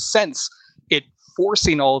could just sense it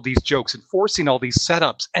forcing all of these jokes and forcing all these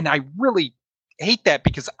setups. And I really hate that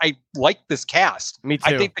because I like this cast. Me too.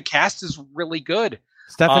 I think the cast is really good.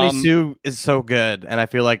 Stephanie Sue is so good, and I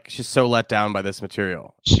feel like she's so let down by this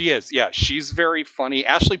material. She is, yeah. She's very funny.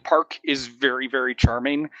 Ashley Park is very, very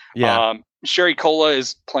charming. Yeah. Sherry Cola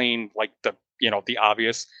is playing like the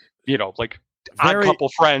obvious, like odd couple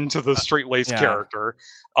friend to the straight-laced character.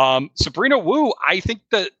 Sabrina Wu, I think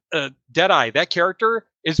that Deadeye, that character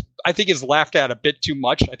is laughed at a bit too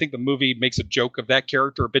much. I think the movie makes a joke of that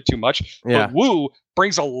character a bit too much. Yeah. But Wu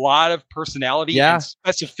brings a lot of personality and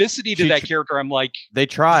specificity to that character. I'm like, they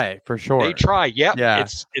try for sure. They try. Yeah. Yeah.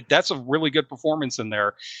 That's a really good performance in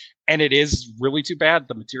there. And it is really too bad.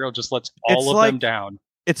 The material just lets all of them down.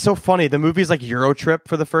 It's so funny. The movie's like Euro Trip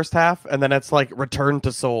for the first half, and then it's like Return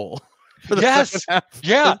to Seoul. Yes.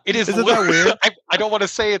 Yeah. It is. Isn't that weird? I don't want to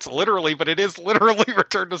say it's literally, but it is literally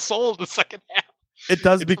Return to Seoul in the second half. It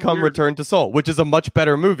does become weird. Return to Seoul, which is a much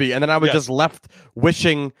better movie. And then I was just left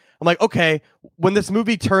wishing, I'm like, okay, when this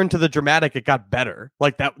movie turned to the dramatic, it got better.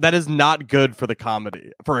 Like that is not good for a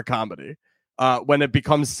comedy. When it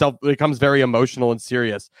becomes very emotional and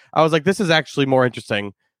serious. I was like, this is actually more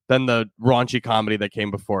interesting than the raunchy comedy that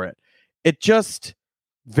came before it. It just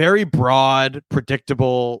very broad,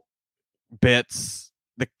 predictable bits.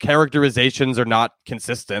 The characterizations are not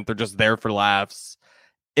consistent. They're just there for laughs.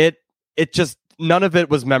 It just, none of it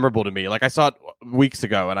was memorable to me. Like I saw it weeks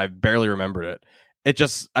ago and I barely remembered it. I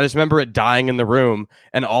just remember it dying in the room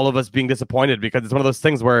and all of us being disappointed because it's one of those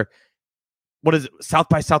things where, what is it, South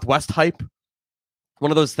by Southwest hype?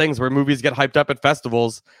 One of those things where movies get hyped up at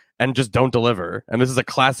festivals and just don't deliver. And this is a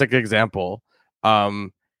classic example.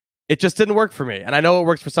 It just didn't work for me. And I know it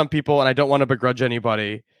works for some people and I don't want to begrudge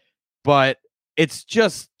anybody, but it's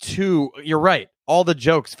just you're right. All the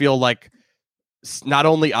jokes feel like not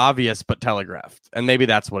only obvious, but telegraphed. And maybe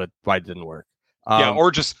that's why it didn't work.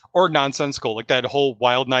 Or nonsensical, like that whole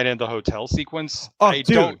Wild Night in the Hotel sequence. I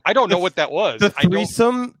don't know what that was. The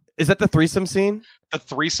threesome, is that the threesome scene? The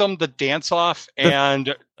threesome, the dance off,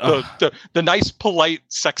 and the nice polite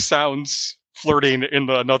sex sounds flirting in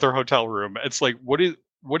another hotel room. It's like, what is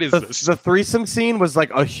this? The threesome scene was like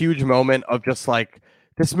a huge moment of just like,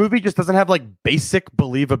 this movie just doesn't have like basic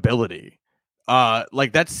believability.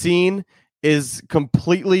 Like that scene is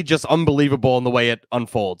completely just unbelievable in the way it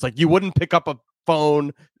unfolds. Like you wouldn't pick up a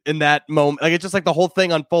phone in that moment. Like it's just like the whole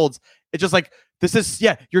thing unfolds. It's just like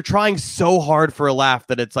you're trying so hard for a laugh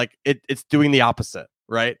that it's like it's doing the opposite,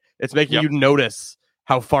 right? It's making you notice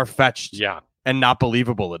how far-fetched and not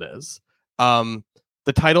believable it is.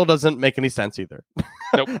 The title doesn't make any sense either.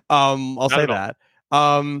 Nope. I'll say that.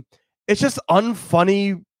 It's just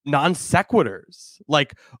unfunny non sequiturs.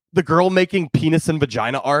 Like the girl making penis and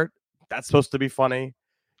vagina art, that's supposed to be funny.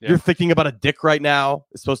 You're thinking about a dick right now,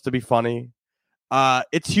 it's supposed to be funny.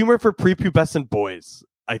 It's humor for prepubescent boys,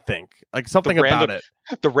 I think. Like something about it.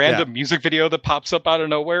 The random music video that pops up out of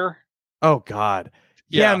nowhere. Oh God.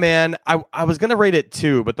 Yeah, man. I was gonna rate it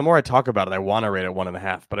 2, but the more I talk about it, I want to rate it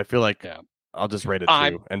 1.5. But I feel like I'll just rate it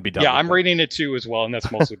 2 and be done. Yeah, with I'm it. rating it 2 as well, and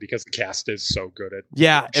that's mostly because the cast is so good at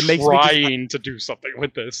it makes me trying to do something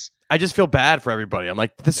with this. I just feel bad for everybody. I'm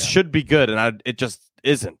like, this should be good, and it just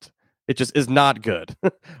isn't. It just is not good.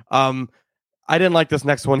 I didn't like this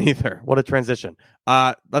next one either. What a transition.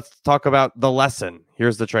 Let's talk about The Lesson.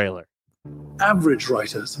 Here's the trailer. Average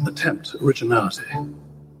writers attempt originality,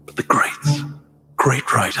 but the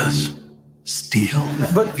great writers steal.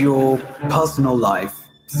 But your personal life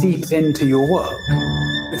seeps into your work.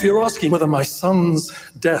 If you're asking whether my son's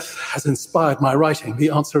death has inspired my writing, the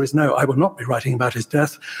answer is no. I will not be writing about his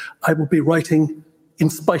death. I will be writing in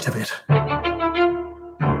spite of it.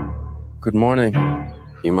 Good morning.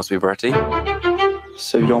 You must be Bertie.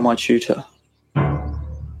 So you're my tutor?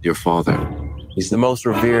 Your father. He's the most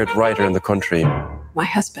revered writer in the country. My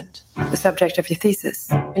husband, the subject of your thesis.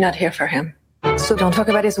 You're not here for him. So don't talk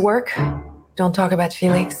about his work. Don't talk about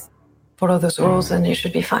feelings. Follow those rules and you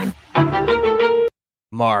should be fine.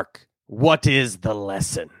 Mark, what is The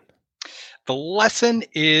Lesson? The Lesson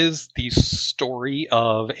is the story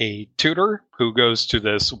of a tutor who goes to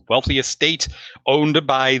this wealthy estate owned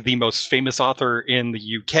by the most famous author in the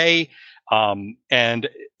UK.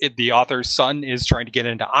 The author's son is trying to get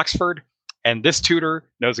into Oxford. And this tutor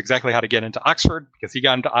knows exactly how to get into Oxford because he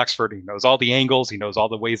got into Oxford. He knows all the angles. He knows all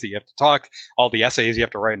the ways that you have to talk, all the essays you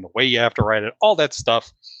have to write and the way you have to write it, all that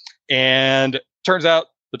stuff. And turns out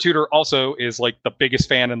the tutor also is like the biggest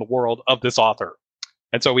fan in the world of this author.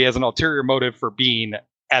 And so he has an ulterior motive for being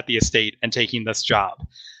at the estate and taking this job.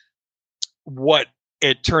 What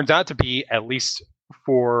it turns out to be, at least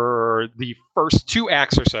for the first 2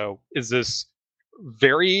 acts or so, is this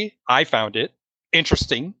I found it,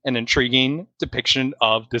 interesting and intriguing depiction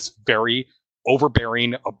of this very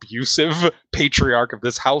overbearing, abusive patriarch of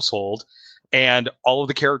this household, and all of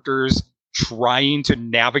the characters trying to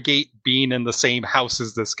navigate being in the same house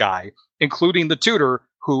as this guy, including the tutor,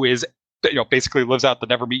 who is, basically lives out the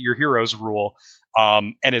never meet your heroes rule,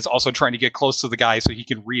 and is also trying to get close to the guy so he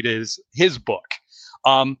can read his book.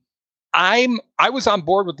 I was on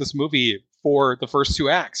board with this movie for the first 2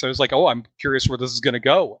 acts. I was like, I'm curious where this is going to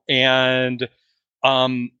go, and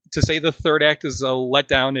to say the third act is a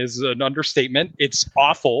letdown is an understatement. It's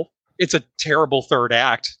awful. It's a terrible third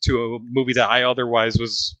act to a movie that I otherwise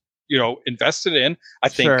was, invested in. I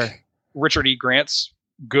think Richard E. Grant's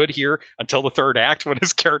good here until the third act when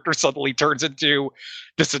his character suddenly turns into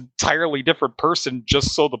this entirely different person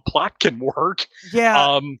just so the plot can work.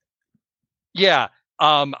 Daryl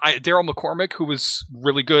McCormick, who was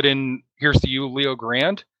really good in Here's to You, Leo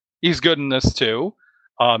Grand, he's good in this too.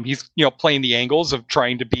 He's playing the angles of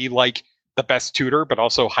trying to be like the best tutor, but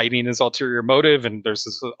also hiding his ulterior motive. And there's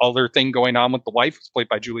this other thing going on with the wife, who's played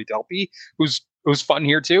by Julie Delpy, who's fun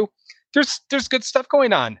here too. There's good stuff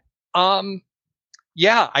going on. I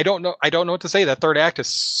don't know what to say. That third act is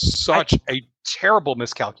such a terrible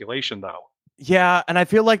miscalculation, though. Yeah, and I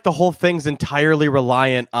feel like the whole thing's entirely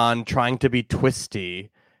reliant on trying to be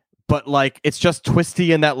twisty, but like it's just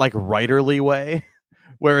twisty in that like writerly way,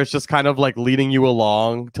 where it's just kind of like leading you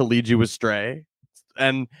along to lead you astray.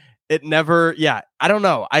 And it never, I don't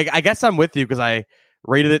know. I guess I'm with you because I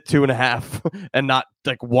rated it 2.5 and not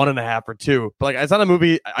like 1.5 or 2. But like it's not a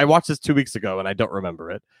movie. I watched this 2 weeks ago and I don't remember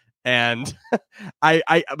it. And I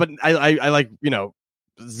like,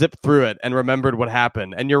 zipped through it and remembered what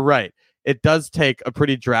happened. And you're right. It does take a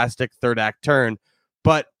pretty drastic third act turn,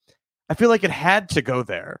 but I feel like it had to go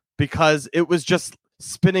there because it was just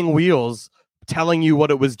spinning wheels telling you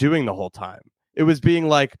what it was doing the whole time. It was being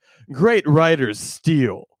like, great writers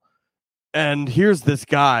steal. And here's this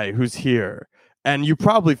guy who's here. And you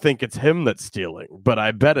probably think it's him that's stealing, but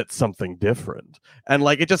I bet it's something different. And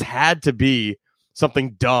like, it just had to be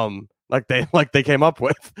something dumb like they came up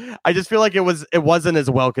with. I just feel like it wasn't as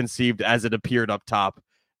well conceived as it appeared up top.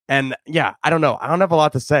 And I don't know. I don't have a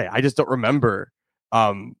lot to say. I just don't remember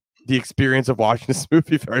the experience of watching this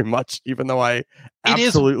movie very much, even though I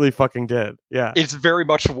absolutely fucking did. Yeah. It's very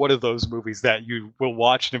much one of those movies that you will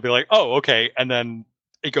watch and be like, oh, okay. And then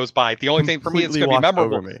it goes by. The only thing for me, it's going to be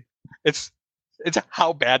memorable. It's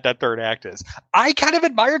how bad that third act is. I kind of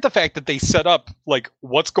admired the fact that they set up like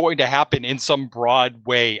what's going to happen in some broad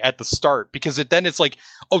way at the start, because then it's like,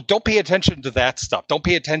 oh, don't pay attention to that stuff. Don't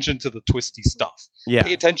pay attention to the twisty stuff. Yeah.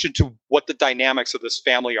 Pay attention to what the dynamics of this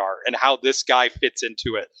family are and how this guy fits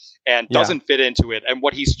into it and doesn't fit into it and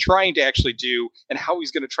what he's trying to actually do and how he's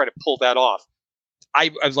going to try to pull that off. I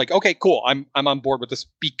was like, okay, cool. I'm on board with this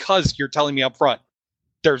because you're telling me up front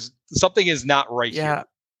there's something is not right here.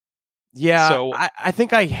 Yeah, so I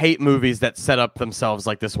think I hate movies that set up themselves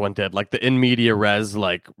like this one did, like the in media res,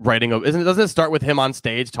 like writing. Doesn't it start with him on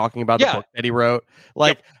stage talking about the book that he wrote?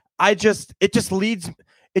 Like, it just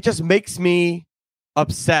makes me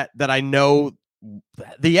upset that I know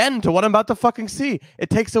the end to what I'm about to fucking see. It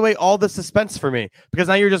takes away all the suspense for me because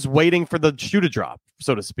now you're just waiting for the shoe to drop,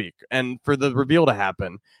 so to speak, and for the reveal to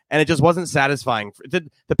happen, and it just wasn't satisfying.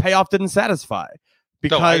 The payoff didn't satisfy.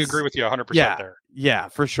 Because, no, I agree with you 100% there. Yeah,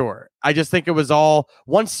 for sure. I just think it was all,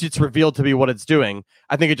 once it's revealed to be what it's doing,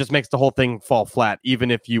 I think it just makes the whole thing fall flat, even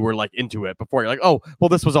if you were like into it before. You're like, oh, well,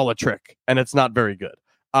 this was all a trick, and it's not very good.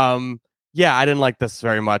 Yeah, I didn't like this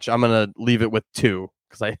very much. I'm going to leave it with 2,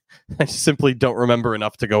 because I simply don't remember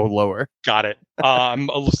enough to go lower. Got it. I'm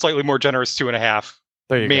a slightly more generous 2.5.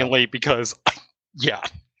 There you mainly go. Because, yeah.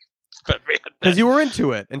 Because you were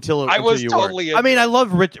into it until I was you totally. I mean, I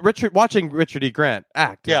love Richard watching Richard E. Grant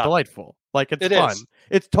act. It's delightful. Like it's fun.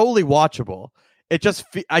 It's totally watchable. It just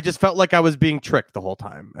I just felt like I was being tricked the whole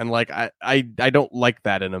time, and like I don't like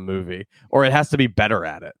that in a movie, or it has to be better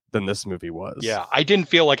at it than this movie was. Yeah, I didn't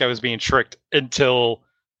feel like I was being tricked until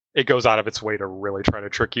it goes out of its way to really try to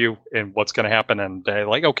trick you in what's going to happen, and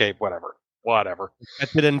like, okay, whatever. I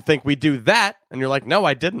didn't think we'd do that, and you're like, no,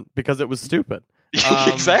 I didn't, because it was stupid.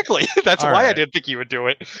 Exactly. That's why I didn't think you would do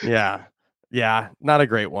it. Yeah, not a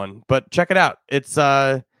great one, but check it out. It's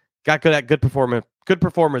got good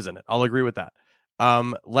performers in it. I'll agree with that.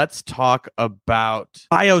 Let's talk about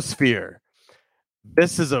Biosphere.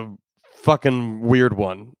 This is a fucking weird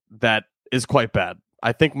one that is quite bad.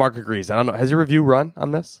 I think Mark agrees. I don't know. Has your review run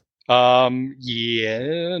on this? I don't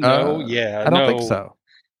think so.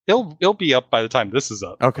 It'll be up by the time this is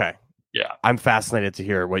up. Okay. Yeah. I'm fascinated to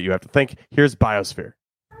hear what you have to think. Here's Biosphere.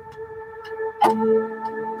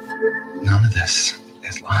 None of this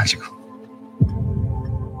is logical.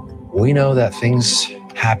 We know that things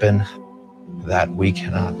happen that we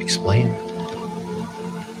cannot explain.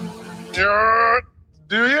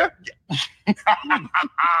 Do you?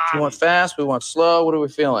 We want fast, we want slow. What are we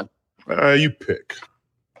feeling? You pick.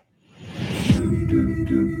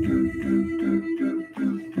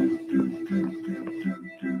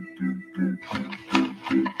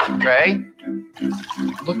 Ray,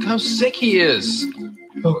 look how sick he is.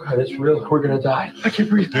 Oh God, it's real. We're gonna die. I can't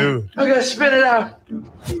breathe. Dude. I gotta spit it out.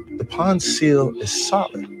 The pond seal is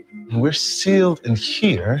solid. And we're sealed in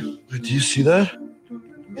here. Do you see that?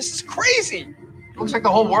 This is crazy. It looks like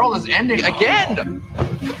the whole world is ending again.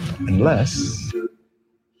 Unless...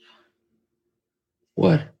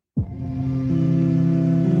 What?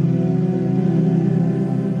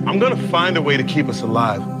 I'm gonna find a way to keep us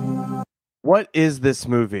alive. What is this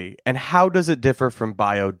movie, and how does it differ from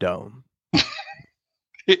Biodome?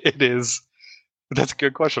 It is. That's a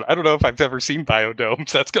good question. I don't know if I've ever seen Biodome,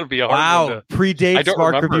 so that's going to be a hard one. Predates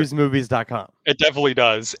MarkReviewsMovies.com. It definitely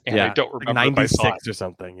does, and I don't remember like 96 or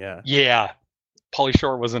something, yeah. Yeah. Pauly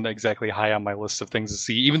Shore wasn't exactly high on my list of things to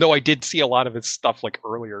see, even though I did see a lot of his stuff, like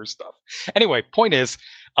earlier stuff. Anyway, point is,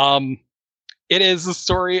 it is the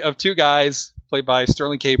story of 2 guys played by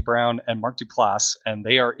Sterling K. Brown and Mark Duplass, and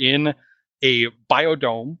they are in a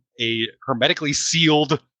biodome, a hermetically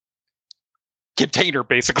sealed container,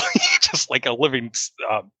 basically, just like a living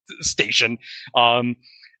station.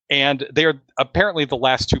 And they're apparently the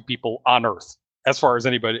last 2 people on Earth, as far as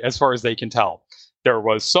they can tell. There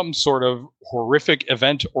was some sort of horrific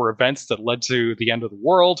event or events that led to the end of the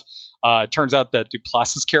world. It turns out that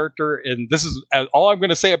Duplass's character, and this is all I'm going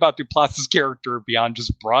to say about Duplass's character beyond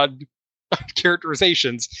just broad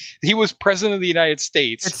characterizations, he was president of the United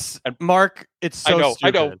States. Mark, it's so stupid.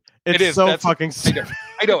 I know. It's so fucking stupid.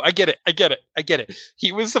 I know. I get it.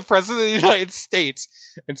 He was the president of the United States,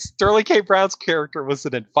 and Sterling K. Brown's character was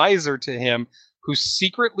an advisor to him who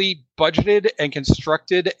secretly budgeted and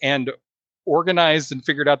constructed and organized and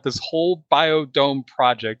figured out this whole biodome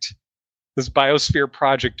project, this biosphere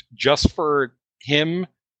project, just for him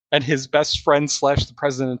and his best friend / the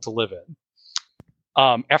president to live in.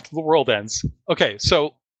 After the world ends. Okay.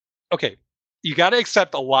 you got to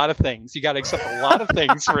accept a lot of things. You got to accept a lot of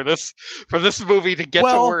things for this movie to get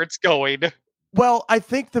to where it's going. Well, I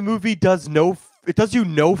think the movie does you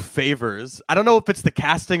no favors. I don't know if it's the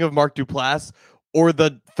casting of Mark Duplass or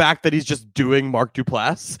the fact that he's just doing Mark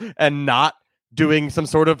Duplass and not doing some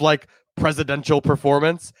sort of like presidential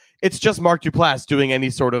performance. It's just Mark Duplass doing any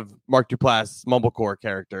sort of Mark Duplass mumblecore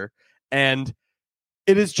character. And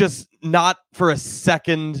it is just not for a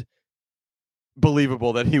second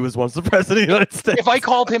believable that he was once the president of the United States.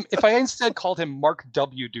 If I instead called him Mark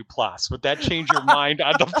W. Duplass, would that change your mind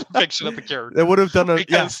on the depiction of the character? It would have done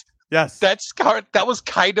yes. That was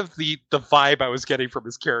kind of the vibe I was getting from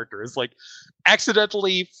his character. Is like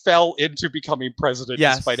accidentally fell into becoming president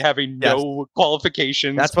despite having no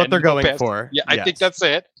qualifications. That's what they're going for. Yeah, I think that's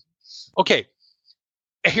it. Okay.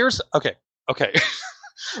 Okay.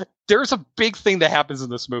 There's a big thing that happens in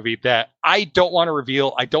this movie that I don't want to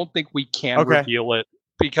reveal. I don't think we can reveal it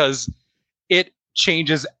because it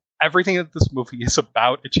changes everything that this movie is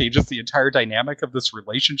about. It changes the entire dynamic of this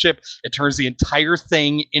relationship. It turns the entire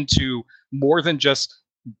thing into more than just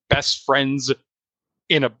best friends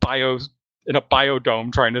in a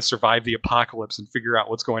biodome trying to survive the apocalypse and figure out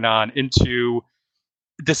what's going on, into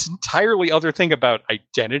this entirely other thing about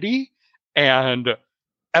identity and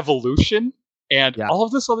evolution and all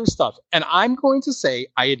of this other stuff. And I'm going to say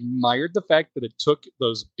I admired the fact that it took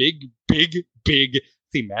those big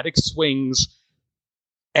thematic swings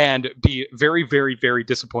and be very, very, very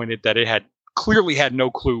disappointed that it had clearly had no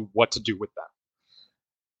clue what to do with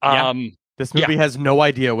them. This movie has no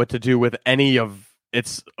idea what to do with any of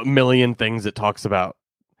its million things it talks about.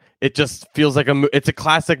 It just feels like it's a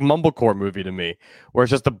classic mumblecore movie to me, where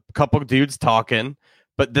it's just a couple dudes talking.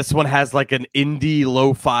 But this one has like an indie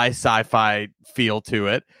lo-fi sci-fi feel to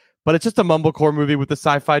it. But it's just a mumblecore movie with the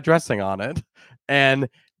sci-fi dressing on it. And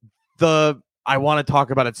I want to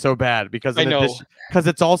talk about it so bad because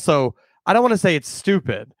it's also, I don't want to say it's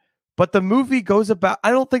stupid, but the movie goes about,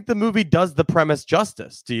 I don't think the movie does the premise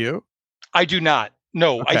justice. Do you? I do not.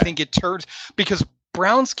 No, okay. I think it turns, because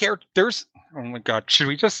Brown's character, oh my God, should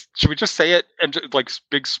we just say it and like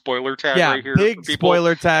big spoiler tag right here? Big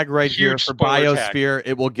spoiler tag right here for Biosphere. Tag.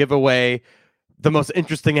 It will give away the most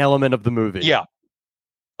interesting element of the movie. Yeah.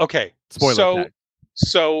 Okay. Spoiler tag.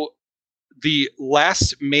 So the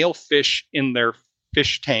last male fish in their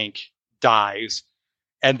fish tank dies,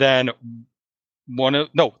 and then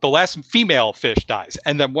the last female fish dies,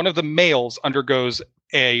 and then one of the males undergoes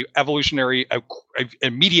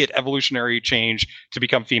immediate evolutionary change to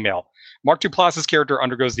become female. Mark Duplass's character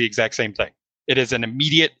undergoes the exact same thing. It is an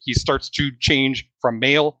immediate, he starts to change from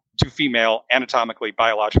male to female, anatomically,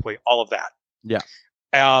 biologically, all of that. Yeah.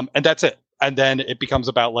 And that's it. And then it becomes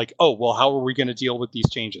about like, oh, well, how are we going to deal with these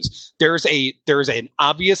changes? There's an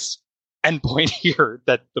obvious endpoint here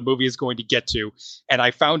that the movie is going to get to. And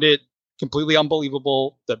I found it completely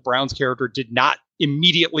unbelievable that Brown's character did not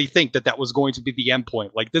immediately think that was going to be the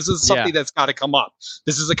endpoint. Like, this is something that's got to come up.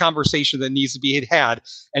 This is a conversation that needs to be had.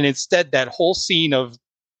 And instead, that whole scene of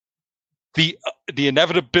the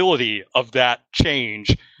inevitability of that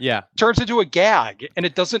change turns into a gag, and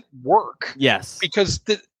it doesn't work. Yes. Because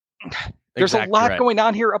there's a lot going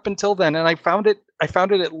on here up until then, and I found it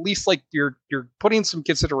at least like you're putting some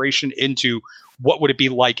consideration into what would it be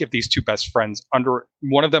like if these two best friends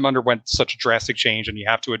one of them underwent such a drastic change, and you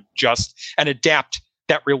have to adjust and adapt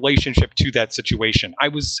that relationship to that situation. I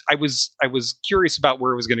was curious about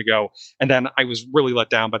where it was going to go, and then I was really let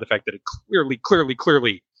down by the fact that it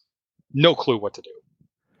clearly no clue what to do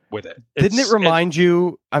with it. Didn't it remind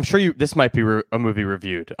you? I'm sure this might be a movie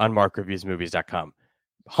reviewed on MarkReviewsMovies.com.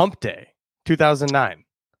 Hump Day, 2009.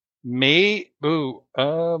 It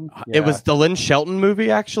was the Lynn Shelton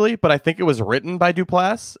movie, actually, but I think it was written by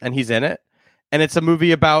Duplass, and he's in it. And it's a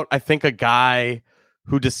movie about, I think, a guy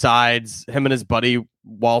who decides, him and his buddy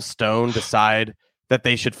Wall Stone decide that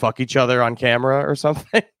they should fuck each other on camera or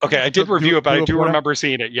something. Okay, I did review it, but I do remember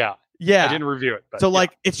seeing it. Yeah. Yeah. I didn't review it. So,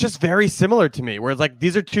 it's just very similar to me, where it's like,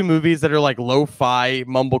 these are two movies that are like lo-fi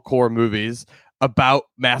mumblecore movies about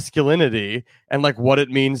masculinity and like what it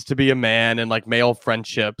means to be a man and like male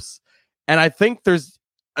friendships. And I think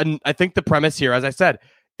I think the premise here, as I said,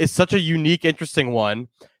 is such a unique, interesting one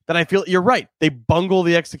that I feel you're right. They bungle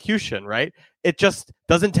the execution, right? It just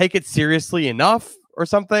doesn't take it seriously enough or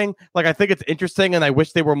something. Like, I think it's interesting, and I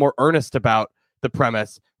wish they were more earnest about the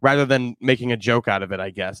premise rather than making a joke out of it, I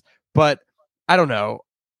guess. But I don't know.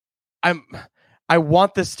 I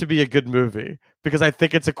want this to be a good movie because I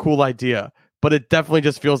think it's a cool idea, but it definitely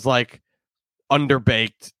just feels like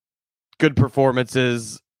underbaked, good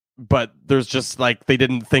performances, but there's just like they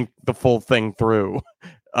didn't think the full thing through.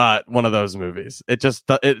 one of those movies. It's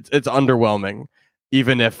underwhelming,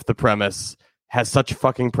 even if the premise has such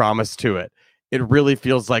fucking promise to it. It really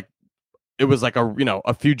feels like it was like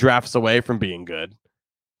a few drafts away from being good,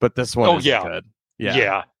 but this one isn't good.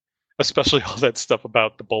 Yeah, especially all that stuff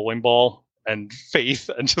about the bowling ball and faith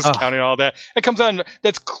and just counting all that. It comes on.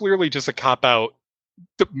 That's clearly just a cop out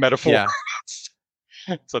metaphor. Yeah.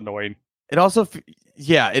 It's annoying. It also,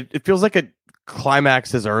 it feels like it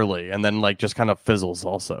climaxes early and then like just kind of fizzles.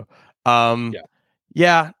 Also,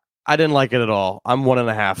 yeah, I didn't like it at all. I'm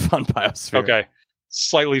 1.5 on Biosphere. Okay,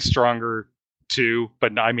 slightly stronger 2,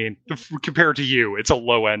 but I mean, compared to you, it's a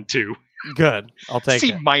low end 2. Good, I'll take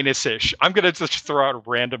C- it. C-ish. I'm gonna just throw out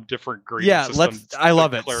random different grading. Yeah, systems I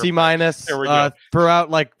love it. clarify. C-. There we go. Throw out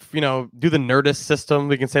like do the Nerdist system.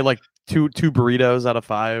 We can say like two burritos out of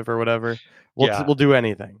 5 or whatever. We'll do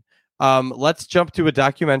anything. Let's jump to a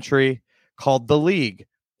documentary called The League,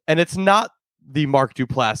 and it's not the Mark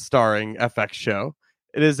Duplass starring FX show.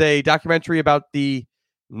 It is a documentary about the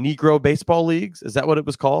Negro baseball leagues. Is that what it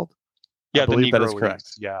was called? Yeah, I believe the Negro that is correct.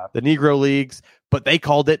 Leagues. Yeah, the Negro leagues, but they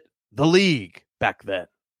called it The League back then.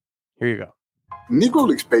 Here you go. Negro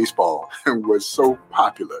Leagues baseball was so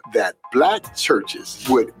popular that black churches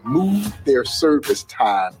would move their service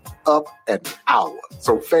time up an hour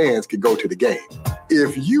so fans could go to the game.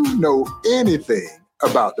 If you know anything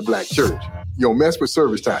about the black church, you'll mess with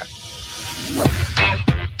service time.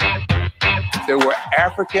 There were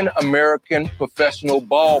African American professional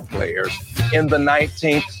ball players in the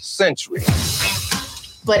 19th century.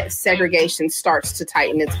 But if segregation starts to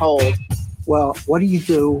tighten its hold, well, what do you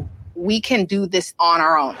do? We can do this on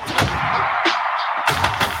our own.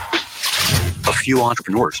 A few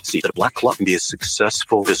entrepreneurs see that a black club can be a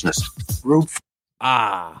successful business.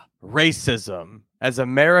 Racism. As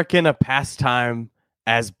American a pastime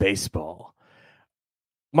as baseball.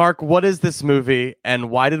 Mark, what is this movie and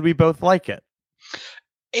why did we both like it?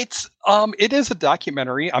 It is a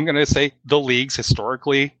documentary. I'm going to say the leagues,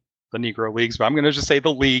 historically the Negro Leagues, but I'm going to just say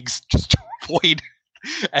the leagues just to avoid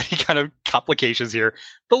any kind of complications here.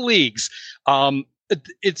 The leagues.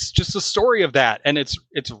 It's just a story of that and its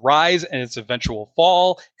rise and its eventual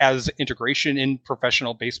fall as integration in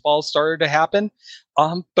professional baseball started to happen.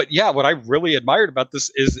 But yeah, what I really admired about this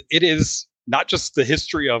is it is not just the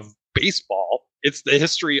history of baseball, it's the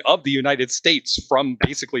history of the United States from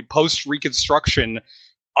basically post-Reconstruction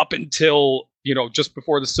up until, just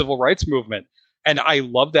before the Civil Rights Movement. And I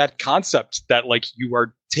love that concept that like you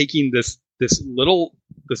are taking this little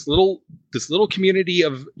community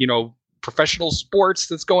of, professional sports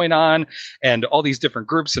that's going on and all these different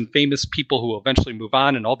groups and famous people who eventually move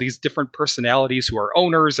on and all these different personalities who are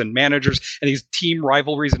owners and managers and these team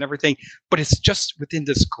rivalries and everything. But it's just within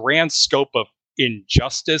this grand scope of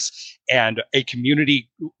injustice and a community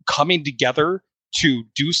coming together to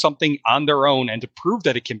do something on their own and to prove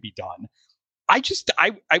that it can be done. I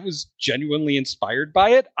was genuinely inspired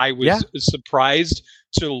by it. I was surprised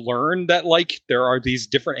to learn that like there are these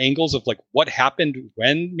different angles of like what happened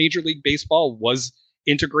when Major League Baseball was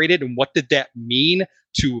integrated and what did that mean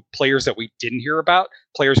to players that we didn't hear about,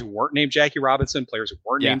 players who weren't named Jackie Robinson, players who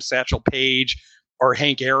weren't named Satchel Paige or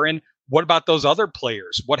Hank Aaron. What about those other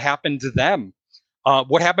players? What happened to them?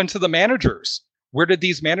 What happened to the managers? Where did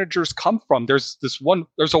these managers come from? There's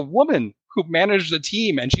a woman who managed the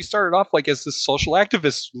team and she started off like as this social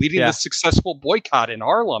activist leading this successful boycott in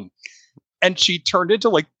Harlem. And she turned into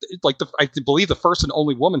like I believe the first and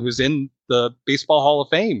only woman who's in the Baseball Hall of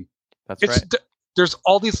Fame. That's right. There's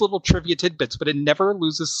all these little trivia tidbits, but it never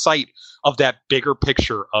loses sight of that bigger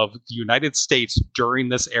picture of the United States during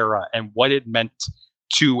this era and what it meant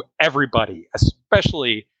to everybody,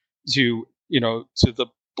 especially to the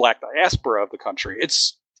Black diaspora of the country.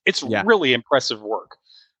 It's really impressive work.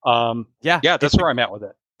 That's where I'm at with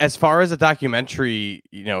it. As far as a documentary,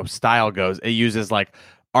 style goes, it uses like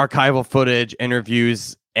archival footage,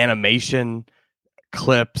 interviews, animation,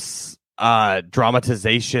 clips,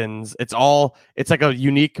 dramatizations. It's like a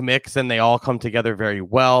unique mix and they all come together very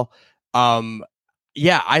well.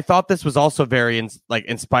 I thought this was also very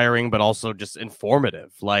inspiring, but also just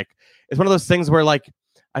informative. Like it's one of those things where like,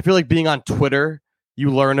 I feel like being on Twitter,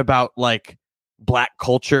 you learn about like Black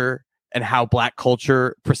culture and how Black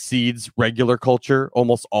culture precedes regular culture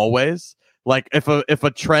almost always. Like if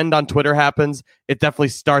a trend on Twitter happens, it definitely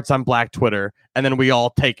starts on Black Twitter, and then we all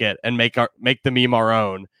take it and make the meme our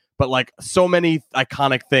own. But like so many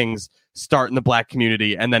iconic things start in the Black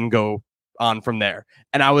community and then go on from there.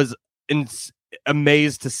 And I was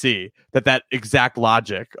amazed to see that exact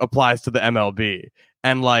logic applies to the MLB.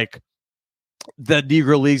 And like the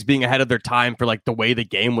Negro Leagues being ahead of their time for like the way the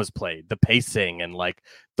game was played, the pacing, and like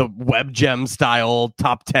the web gem style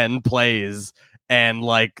top 10 plays, and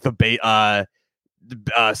like the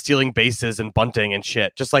stealing bases and bunting and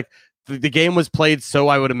shit. Just like the game was played, so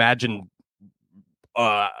I would imagine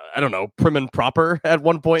I don't know, prim and proper at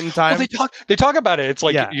one point in time. Well, they talk about it. It's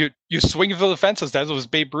like you swing for the fences. That was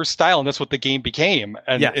Babe Ruth style, and that's what the game became.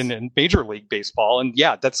 And in Major League Baseball, and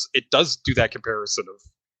it does do that comparison of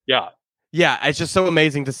it's just so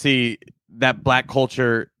amazing to see that Black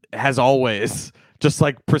culture has always just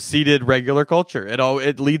like preceded regular culture.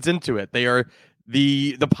 It leads into it. They are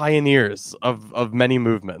the pioneers of many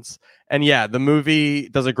movements. And the movie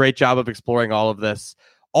does a great job of exploring all of this.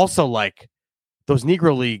 Also, like those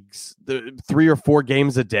Negro Leagues, the 3 or 4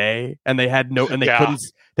 games a day, and they had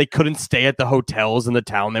they couldn't stay at the hotels in the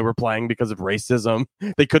town they were playing because of racism.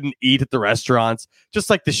 They couldn't eat at the restaurants. Just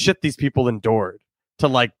like the shit these people endured to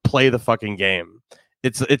like play the fucking game.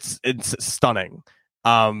 It's stunning.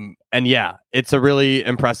 And it's a really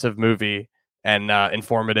impressive movie and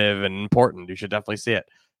informative and important. You should definitely see it.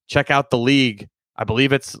 Check out The League. I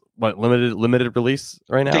believe it's limited release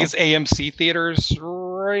right now. I think it's AMC theaters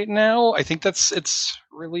right now. I think that's its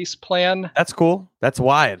release plan. That's cool. That's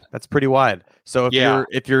wide. That's pretty wide. So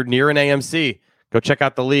if you're near an AMC, go check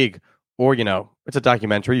out The League. Or it's a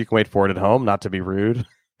documentary. You can wait for it at home. Not to be rude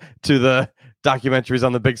to the documentaries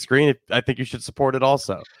on the big screen. I think you should support it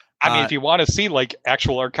also. I mean, if you want to see like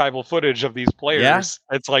actual archival footage of these players,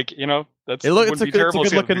 it's like it's a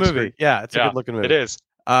good looking movie. Yeah, it's a good looking movie. It is.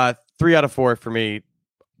 3 out of 4 for me.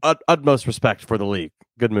 Utmost respect for The League.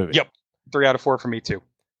 Good movie. Yep. 3 out of 4 for me too.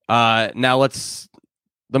 Now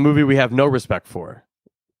the movie we have no respect for,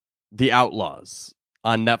 The Outlaws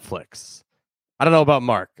on Netflix. I don't know about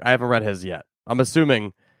Mark. I haven't read his yet. I'm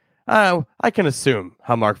assuming. I can assume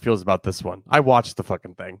how Mark feels about this one. I watched the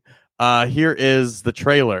fucking thing. Here is the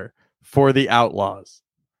trailer for The Outlaws.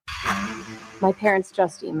 My parents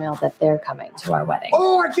just emailed that they're coming to our wedding.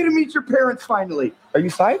 Oh, I get to meet your parents finally. Are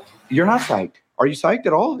you psyched? You're not psyched. Are you psyched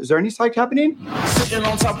at all? Is there any psych happening? Sitting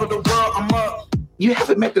on top of the world, I'm up. You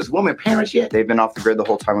haven't met this woman's parents yet? They've been off the grid the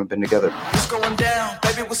whole time we've been together. What's going down?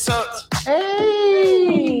 Baby, what's up?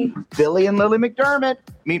 Hey! Billy and Lily McDermott.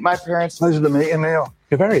 Meet my parents. Pleasure to meet you, Neil.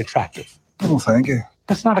 You're very attractive. Oh, thank you.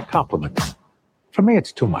 That's not a compliment. For me,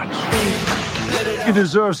 it's too much. You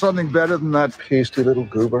deserve something better than that pasty little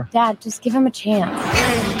goober. Dad, just give him a chance.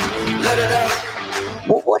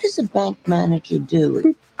 Well, what does a bank manager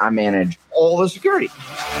do? I manage all the security.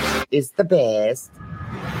 It's the best.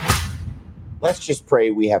 Let's just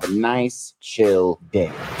pray we have a nice, chill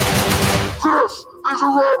day. This is a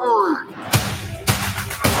robbery!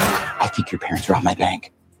 I think your parents robbed my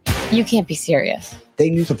bank. You can't be serious. They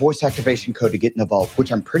used the voice activation code to get in the vault,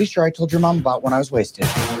 which I'm pretty sure I told your mom about when I was wasted.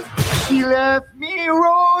 She left me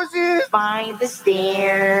roses by the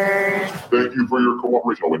stairs. Thank you for your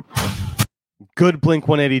cooperation, Owen. Good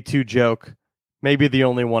Blink-182 joke. Maybe the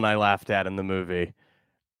only one I laughed at in the movie.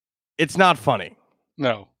 It's not funny.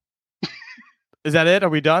 No. Is that it? Are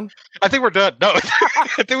we done? I think we're done. No,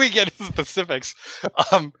 I think we get into the specifics.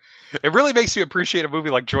 It really makes you appreciate a movie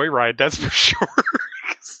like Joyride, that's for sure.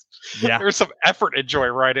 Yeah. There's some effort in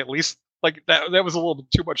Joyride, at least. Like that was a little bit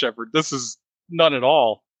too much effort. This is none at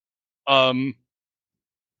all. I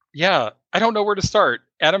don't know where to start.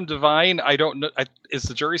 Adam Devine, I don't know. Is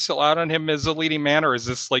the jury still out on him as a leading man, or is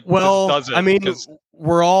this like? Well, this does it? I mean,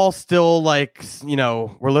 we're all still like,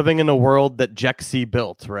 we're living in a world that Jexy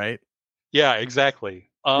built, right? Yeah, exactly.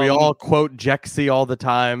 We all quote Jexy all the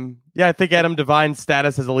time. Yeah, I think Adam Devine's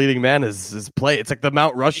status as a leading man is play. It's like the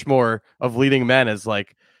Mount Rushmore of leading men is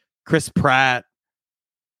like Chris Pratt,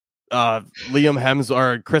 Chris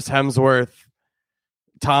Hemsworth,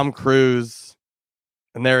 Tom Cruise,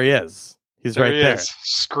 and there he is. He's right there,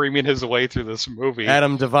 screaming his way through this movie.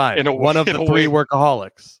 Adam Devine, one of the 3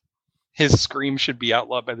 workaholics. His scream should be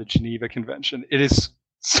outlawed by the Geneva Convention. It is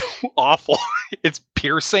so awful. It's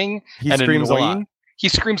piercing and screams annoying. a lot. He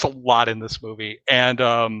screams a lot in this movie, and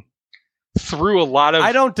through a lot of.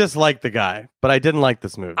 I don't dislike the guy, but I didn't like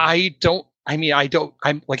this movie.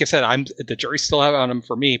 I'm like I said, the jury's still out on him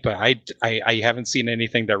for me, but I haven't seen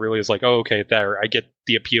anything that really is like, oh, okay, there, I get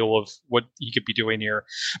the appeal of what he could be doing here.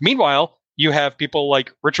 Meanwhile, you have people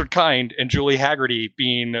like Richard Kind and Julie Haggerty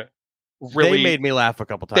being really. They made me laugh a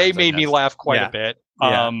couple times. They made me laugh quite a bit.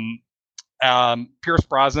 Yeah. Pierce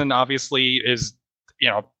Brosnan obviously is,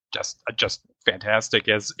 just fantastic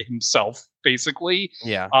as himself, basically.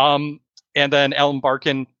 Yeah. And then Ellen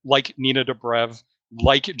Barkin, like Nina Dobrev,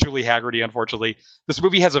 like Julie Haggerty, unfortunately, this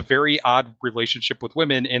movie has a very odd relationship with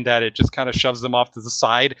women in that it just kind of shoves them off to the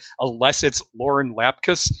side, unless it's Lauren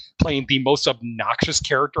Lapkus playing the most obnoxious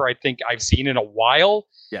character I think I've seen in a while.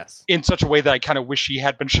 Yes. In such a way that I kind of wish she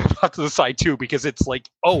had been shoved off to the side too, because it's like,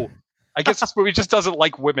 oh, I guess this movie just doesn't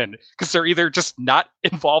like women because they're either just not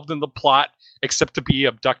involved in the plot except to be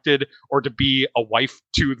abducted or to be a wife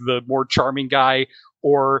to the more charming guy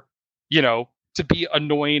or, to be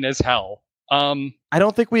annoying as hell. I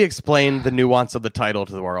don't think we explained the nuance of the title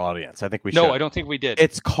to our audience. I think we should. No, I don't think we did.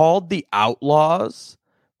 It's called The Outlaws,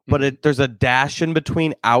 but there's a dash in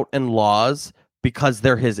between out and laws because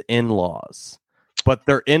they're his in-laws. But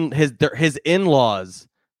his in-laws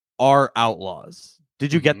are outlaws.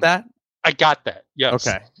 Did you get that? I got that. Yes.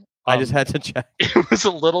 Okay. I just had to check. It was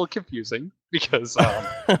a little confusing because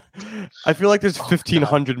I feel like there's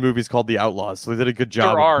 1,500 movies called The Outlaws, so they did a good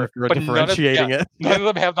job but differentiating it. None of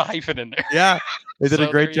them have the hyphen in there. Yeah, they did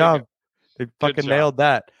a great job. They fucking nailed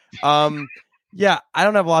that. Yeah, I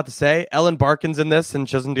don't have a lot to say. Ellen Barkin's in this, and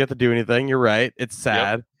she doesn't get to do anything. You're right. It's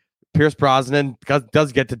sad. Yep. Pierce Brosnan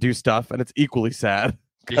does get to do stuff, and it's equally sad.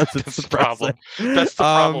 Yeah, that's the problem. That's the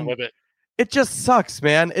problem with it. It just sucks,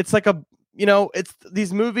 man. It's like it's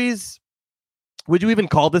these movies. Would you even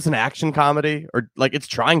call this an action comedy? Or like it's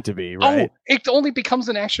trying to be, right? Oh, it only becomes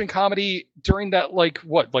an action comedy during that, like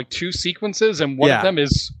 2 sequences, and one of them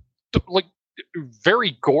is like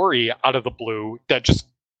very gory out of the blue that just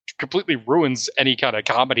completely ruins any kind of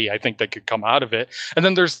comedy I think that could come out of it. And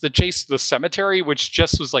then there's the chase to the cemetery, which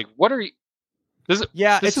just was like, what are you? This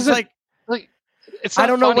it's like it's I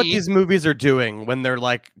don't know funny. what these movies are doing when they're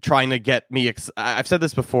like trying to get me. I've said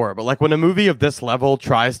this before, but like when a movie of this level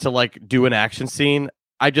tries to like do an action scene,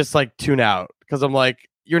 I just like tune out because I'm like,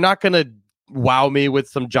 you're not gonna wow me with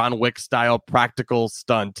some John Wick style practical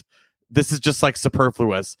stunt. This is just like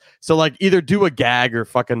superfluous. So like either do a gag or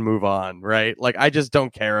fucking move on, right? Like I just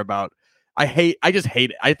don't care about. I just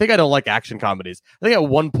hate it. I think I don't like action comedies. I think at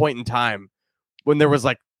one point in time when there was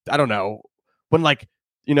like I don't know when like.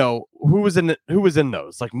 Who was in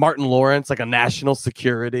those? Like Martin Lawrence, like a National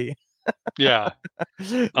Security. Yeah.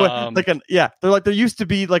 They're like there used to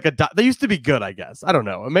be like they used to be good, I guess. I don't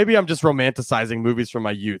know. Maybe I'm just romanticizing movies from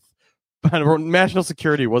my youth. But National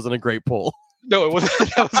Security wasn't a great pull. No, it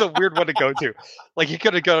wasn't. That was a weird one to go to. Like you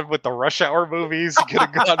could have gone with the Rush Hour movies. You could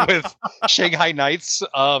have gone with Shanghai Nights.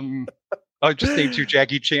 I just named 2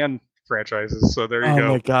 Jackie Chan franchises, so there you go.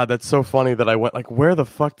 Oh my god, that's so funny that I went like, where the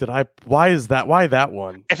fuck did why that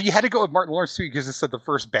one? If you had to go with Martin Lawrence too, because it said the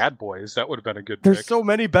first Bad Boys, that would have been a good There's pick. so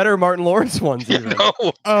many better Martin Lawrence ones even.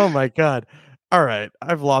 No. Oh my god. All right,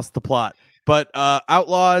 I've lost the plot. But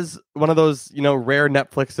Outlaws, one of those, rare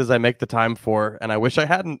Netflixes I make the time for, and I wish I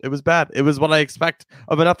hadn't. It was bad. It was what I expect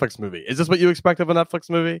of a Netflix movie. Is this what you expect of a Netflix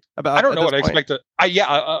movie? I don't know what I expect.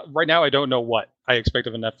 Right now I don't know what I expect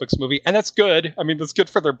of a Netflix movie, and that's good. I mean, that's good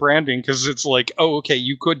for their branding because it's like, oh, okay,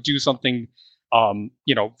 you could do something,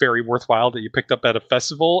 very worthwhile that you picked up at a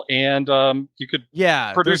festival, and you could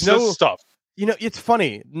produce this stuff. It's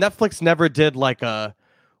funny. Netflix never did like a.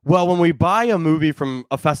 Well, when we buy a movie from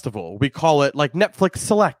a festival, we call it like Netflix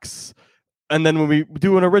Selects. And then when we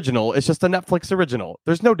do an original, it's just a Netflix original.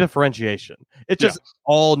 There's no differentiation. It's just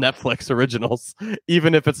all Netflix originals,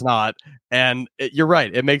 even if it's not. And you're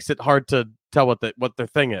right. It makes it hard to tell what their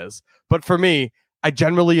thing is. But for me, I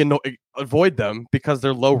generally avoid them because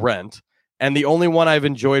they're low rent. And the only one I've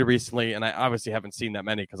enjoyed recently, and I obviously haven't seen that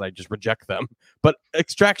many because I just reject them, but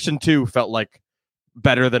Extraction 2 felt like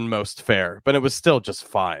better than most fare, but it was still just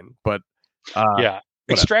fine. But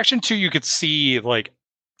Extraction 2 you could see like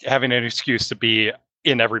having an excuse to be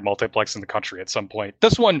in every multiplex in the country at some point.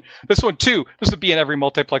 This one too, this would be in every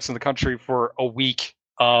multiplex in the country for a week,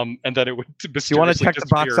 and then it would you want to check the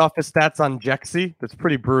box office stats on Jexy? That's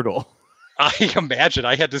pretty brutal. I imagine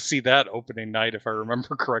I had to see that opening night if I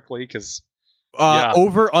remember correctly, because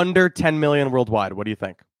over under 10 million worldwide. What do you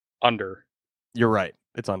think? Under. You're right,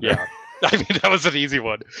 it's under. Yeah. I mean, that was an easy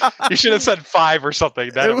one. You should have said 5 or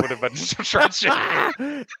something. That would have been stretching.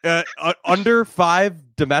 Under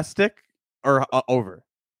 5 domestic or over?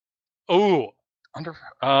 Oh, under.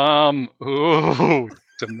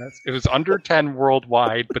 Domestic. It was under 10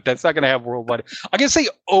 worldwide, but that's not going to have worldwide. I'm going to say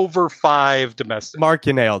over 5 domestic. Mark,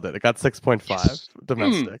 you nailed it. It got 6.5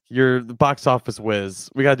 domestic. You're the box office whiz.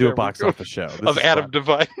 We got to do a box office show. Of Adam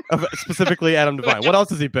Devine. Specifically Adam Devine. What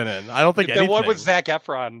else has he been in? I don't think anything. The one with Zac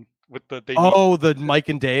Efron. With the Mike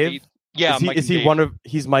and Dave. Yeah, he's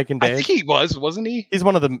Mike and Dave? I think he wasn't he? He's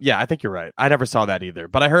one of them. Yeah, I think you're right. I never saw that either,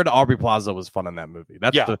 but I heard Aubrey Plaza was fun in that movie.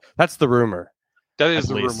 That's the rumor. That is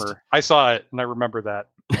the rumor. I saw it and I remember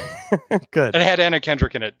that. Good. And it had Anna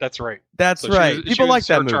Kendrick in it. That's right. That's So right. she People was like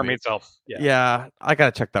that her movie. charming self. Yeah. Yeah, I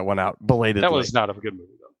gotta check that one out belatedly. That was not a good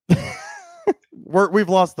movie though. We've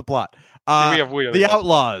lost the plot. We have The lost the plot.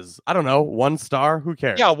 Outlaws. I don't know. 1 star. Who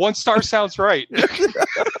cares? Yeah, 1 star sounds right.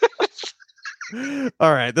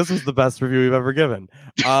 All right. This was the best review we've ever given.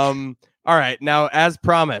 All right. Now, as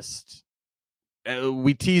promised,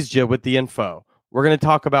 we teased you with the info. We're going to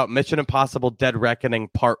talk about Mission Impossible Dead Reckoning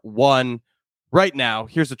Part 1 right now.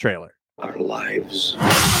 Here's the trailer. Our lives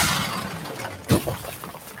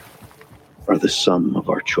are the sum of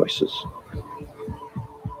our choices.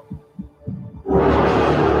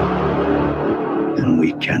 And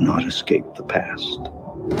we cannot escape the past.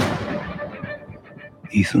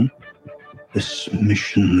 Ethan, this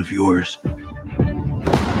mission of yours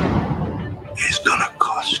is gonna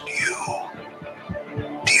cost you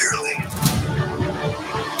dearly.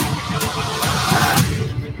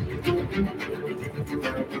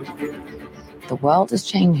 The world is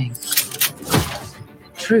changing.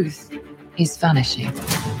 Truth is vanishing.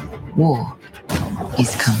 War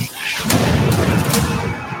is coming.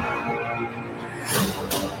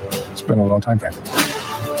 It's been a long time, Captain.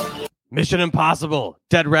 Mission Impossible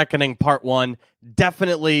Dead Reckoning Part 1.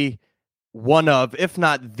 Definitely one of, if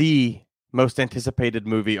not the most anticipated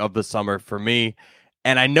movie of the summer for me.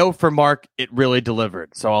 And I know for Mark, it really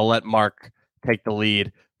delivered. So I'll let Mark take the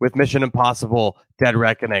lead with Mission Impossible Dead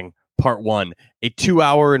Reckoning Part 1, a 2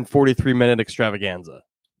 hour and 43-minute extravaganza.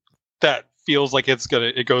 That feels like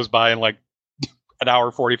it goes by in like an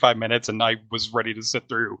hour 45 minutes, and I was ready to sit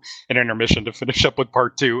through an intermission to finish up with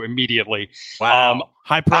Part 2 immediately. Wow.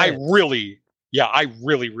 High praise. I really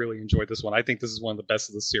enjoyed this one. I think this is one of the best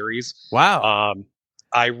of the series. Wow.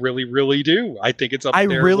 I really do. I think it's up there.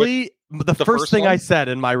 The first thing I said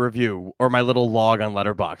in my review or my little log on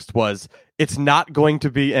Letterboxd was it's not going to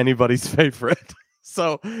be anybody's favorite.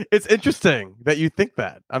 So it's interesting that you think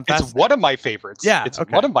that. It's one of my favorites. Yeah, it's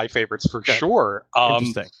one of my favorites for sure.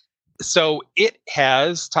 Interesting. So it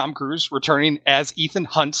has Tom Cruise returning as Ethan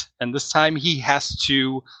Hunt, and this time he has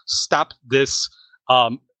to stop this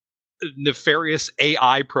nefarious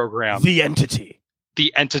AI program. The Entity,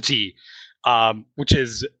 which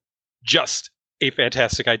is just a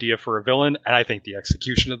fantastic idea for a villain, and I think the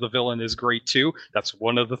execution of the villain is great too. That's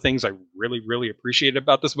one of the things I really appreciate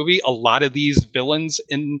about this movie. A lot of these villains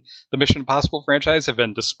in the Mission Impossible franchise have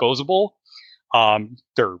been disposable.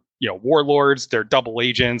 They're warlords, they're double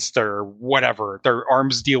agents, they're whatever, they're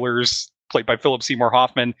arms dealers played by Philip Seymour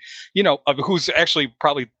Hoffman. Who's actually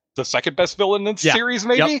probably the second best villain in the series,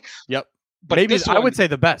 maybe. Yep. But maybe I would say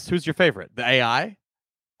the best. Who's your favorite? The AI?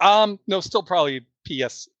 No, still probably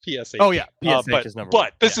PSH. Oh yeah, PSH is number one.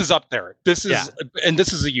 But this is up there. This is and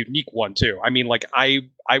this is a unique one too. I mean, like I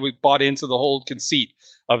bought into the whole conceit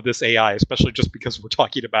of this AI, especially just because we're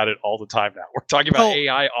talking about it all the time now. We're talking about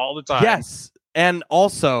AI all the time. Yes. And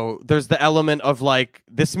also there's the element of like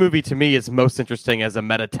this movie to me is most interesting as a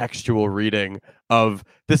metatextual reading of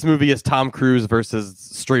this movie is Tom Cruise versus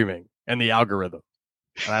streaming and the algorithm.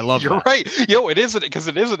 And I love You're right. It isn't because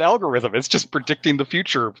it is an algorithm. It's just predicting the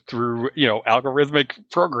future through, algorithmic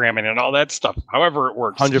programming and all that stuff. However it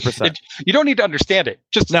works. 100%. You don't need to understand it.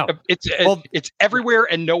 Just no. It's everywhere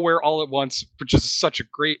and nowhere all at once, which is such a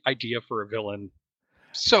great idea for a villain.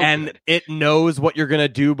 And it knows what you're going to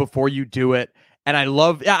do before you do it. And I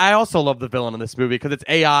also love the villain in this movie because it's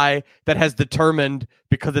AI that has determined,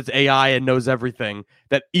 because it's AI and knows everything,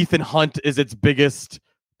 that Ethan Hunt is its biggest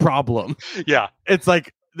problem. Yeah. It's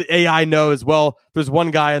like the AI knows, well, there's one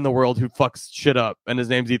guy in the world who fucks shit up and his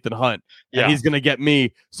name's Ethan Hunt. And he's going to get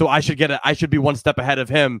me. So I should be one step ahead of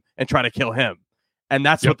him and try to kill him. And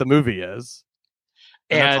that's what the movie is.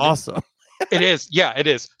 And that's awesome. It is. Yeah, it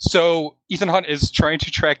is. So Ethan Hunt is trying to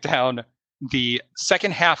track down the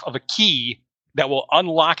second half of a key that will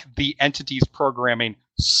unlock the entity's programming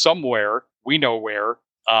somewhere. We know where,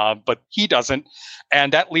 but he doesn't.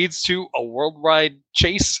 And that leads to a worldwide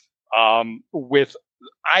chase with,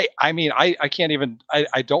 I can't even,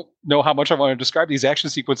 I don't know how much I want to describe these action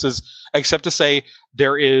sequences, except to say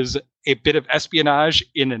there is a bit of espionage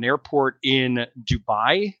in an airport in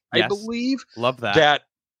Dubai, I believe. Love that. That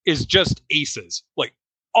is just aces. Like,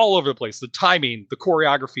 all over the place, the timing, the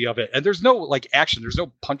choreography of it, and there's no like action, there's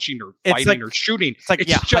no punching or fighting or shooting. It's like it's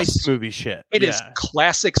just heist movie shit. It is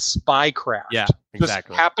classic spy craft. Yeah,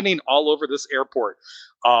 exactly. Just happening all over this airport.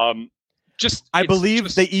 I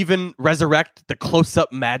believe they even resurrect the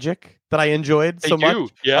close-up magic that I enjoyed so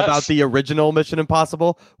much about the original Mission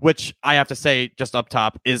Impossible, which I have to say, just up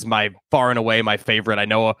top, is far and away my favorite. I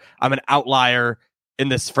know I'm an outlier in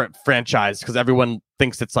this franchise because everyone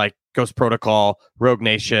thinks it's like Ghost Protocol, Rogue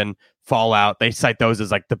Nation, Fallout. They cite those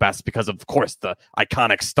as like the best because of course the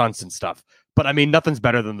iconic stunts and stuff. But I mean, nothing's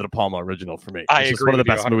better than the De Palma original for me. I It's just agree one of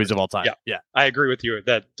the with you best movies of all time. Yeah, I agree with you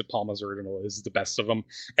that De Palma's original is the best of them,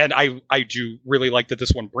 and I do really like that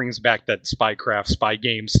this one brings back that spycraft, spy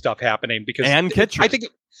game stuff happening because I think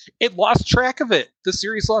it lost track of it. The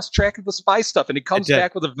series lost track of the spy stuff, and it comes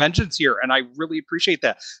back with a vengeance here, and I really appreciate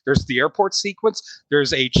that. There's the airport sequence.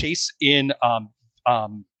 There's a chase in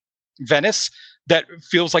Venice that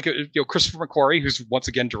feels like Christopher McQuarrie, who's once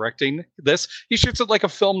again directing this, he shoots it like a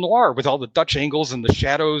film noir with all the Dutch angles and the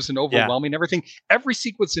shadows and overwhelming everything. Every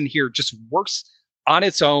sequence in here just works on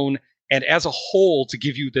its own and as a whole to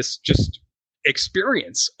give you this just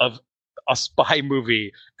experience of a spy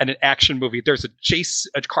movie and an action movie. There's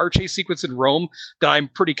a car chase sequence in Rome that I'm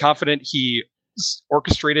pretty confident he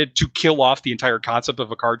orchestrated to kill off the entire concept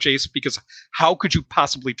of a car chase, because how could you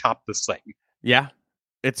possibly top this thing? Yeah.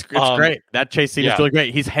 It's great. That chase scene is really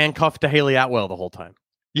great. He's handcuffed to Haley Atwell the whole time.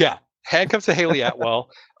 Yeah, handcuffed to Haley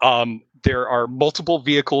Atwell. There are multiple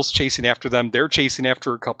vehicles chasing after them. They're chasing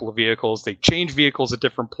after a couple of vehicles. They change vehicles at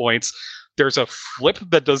different points. There's a flip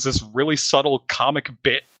that does this really subtle comic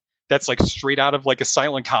bit that's like straight out of like a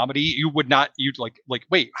silent comedy. You'd like,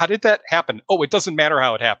 wait, how did that happen? Oh, it doesn't matter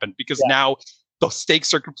how it happened because now the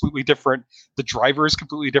stakes are completely different. The driver is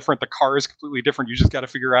completely different. The car is completely different. You just got to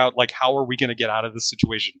figure out like, how are we going to get out of this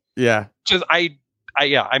situation? Yeah. Just I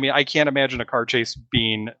mean, I can't imagine a car chase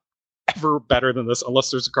being ever better than this, unless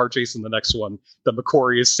there's a car chase in the next one that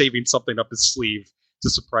McQuarrie is saving something up his sleeve to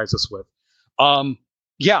surprise us with.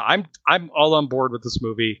 Yeah, I'm all on board with this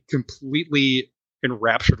movie. Completely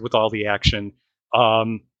enraptured with all the action.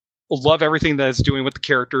 Love everything that it's doing with the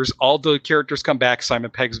characters. All the characters come back. Simon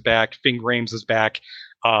Pegg's back. Ving Rhames is back.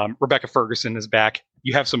 Rebecca Ferguson is back.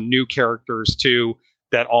 You have some new characters too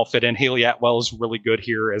that all fit in. Haley Atwell is really good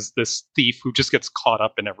here as this thief who just gets caught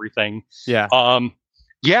up in everything. Yeah.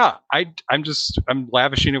 Yeah. I'm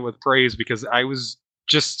lavishing it with praise because I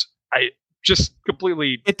just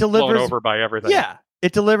completely blown over by everything. Yeah.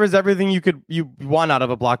 It delivers everything you want out of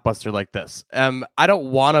a blockbuster like this. I don't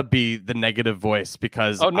want to be the negative voice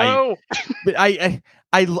because I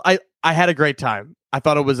had a great time. I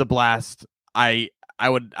thought it was a blast. I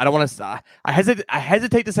hesitate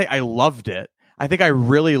to say I loved it. I think I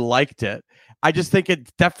really liked it. I just think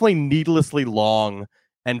it's definitely needlessly long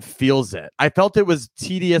and feels it. I felt it was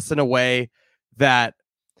tedious in a way that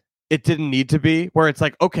it didn't need to be, where it's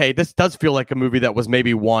like, okay, this does feel like a movie that was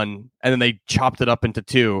maybe one, and then they chopped it up into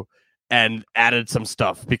two and added some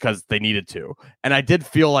stuff because they needed to. And I did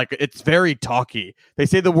feel like it's very talky. They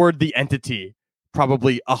say the word "the entity"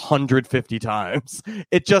 probably 150 times.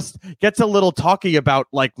 It just gets a little talky about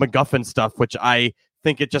like MacGuffin stuff, which I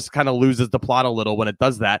think it just kind of loses the plot a little when it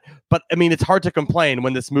does that. But I mean, it's hard to complain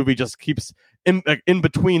when this movie just keeps in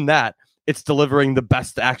between that. It's delivering the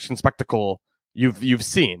best action spectacle you've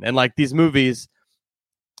seen. And like these movies,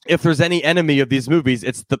 if there's any enemy of these movies,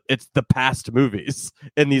 it's the past movies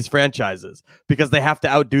in these franchises, because they have to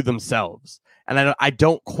outdo themselves. And I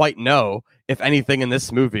don't quite know if anything in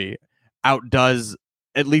this movie outdoes,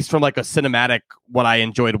 at least from like a cinematic, what I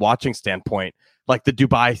enjoyed watching standpoint, like the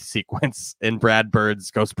Dubai sequence in Brad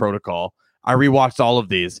Bird's Ghost Protocol. I rewatched all of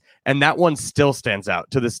these, and that one still stands out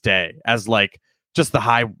to this day as like just the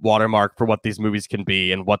high watermark for what these movies can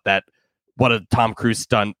be and what a Tom Cruise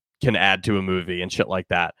stunt can add to a movie and shit like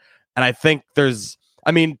that. And I think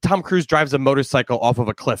Tom Cruise drives a motorcycle off of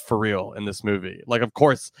a cliff for real in this movie. Like, of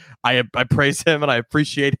course, I praise him and I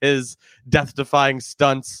appreciate his death-defying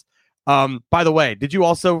stunts. By the way, did you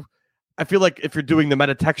also, I feel like if you're doing the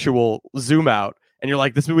metatextual zoom out and you're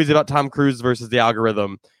like, this movie's about Tom Cruise versus the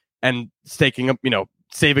algorithm and staking up,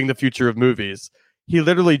 saving the future of movies, he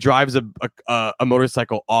literally drives a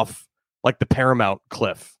motorcycle off like the Paramount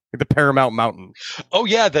cliff. Like the Paramount Mountain. Oh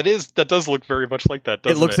yeah, that does look very much like that,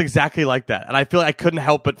 doesn't it? It looks exactly like that. And I feel like I couldn't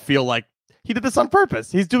help but feel like he did this on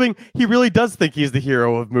purpose. He really does think he's the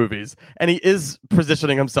hero of movies. And he is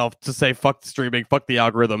positioning himself to say, fuck streaming, fuck the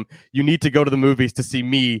algorithm. You need to go to the movies to see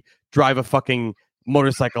me drive a fucking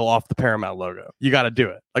motorcycle off the Paramount logo. You got to do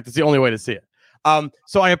it. Like, that's the only way to see it.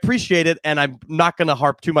 So I appreciate it, and I'm not going to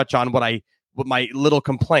harp too much on what my little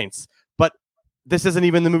complaints. But this isn't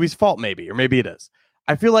even the movie's fault, maybe, or maybe it is.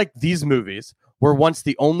 I feel like these movies were once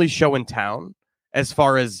the only show in town as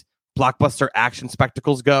far as blockbuster action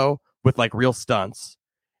spectacles go, with like real stunts.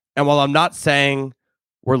 And while I'm not saying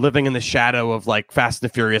we're living in the shadow of like Fast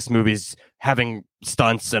and Furious movies having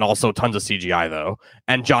stunts and also tons of CGI though,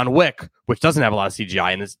 and John Wick, which doesn't have a lot of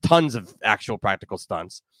CGI and there's tons of actual practical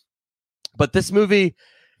stunts, but this movie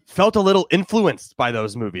felt a little influenced by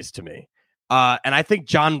those movies to me. And I think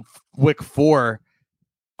John Wick 4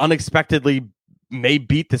 unexpectedly may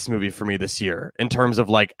beat this movie for me this year in terms of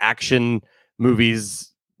like action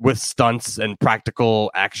movies with stunts and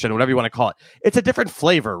practical action, whatever you want to call it. It's a different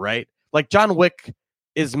flavor, right? Like John Wick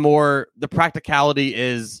is more, the practicality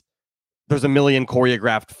is there's a million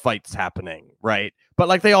choreographed fights happening, right? But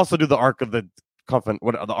like they also do the Arc of the Covenant,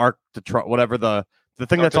 the Arc to whatever the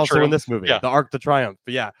thing that's also Triumph. in this movie, the Arc to Triumph.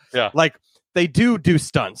 But yeah. Like they do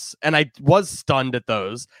stunts, and I was stunned at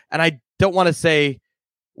those. And I don't want to say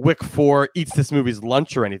Wick 4 eats this movie's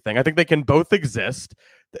lunch or anything. I think they can both exist.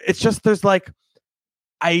 It's just there's like,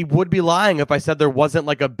 I would be lying if I said there wasn't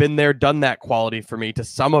like a been there, done that quality for me to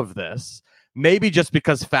some of this. Maybe just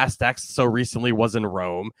because Fast X so recently was in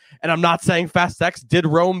Rome. And I'm not saying Fast X did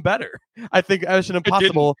Rome better. I think Mission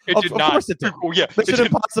Impossible, of course it did. Yeah, Mission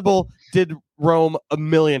Impossible did Rome a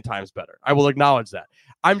million times better. I will acknowledge that.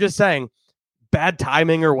 I'm just saying bad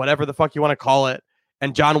timing or whatever the fuck you want to call it.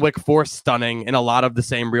 And John Wick 4 stunning in a lot of the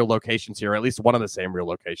same real locations here, or at least one of the same real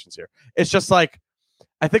locations here. It's just like,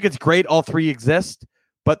 I think it's great all three exist,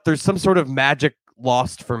 but there's some sort of magic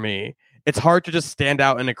lost for me. It's hard to just stand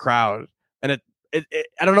out in a crowd. And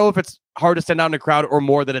I don't know if it's hard to stand out in a crowd or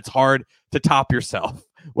more that it's hard to top yourself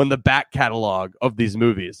when the back catalog of these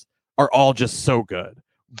movies are all just so good.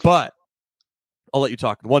 But I'll let you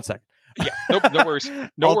talk in 1 second. Yeah, no worries.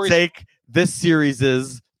 I'll take this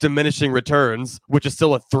series' diminishing returns, which is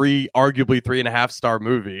still arguably 3.5-star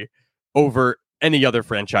movie, over any other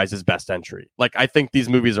franchise's best entry. Like, I think these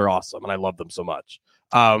movies are awesome and I love them so much.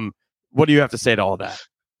 What do you have to say to all that?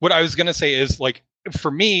 What I was going to say is, like, for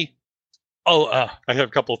me, I have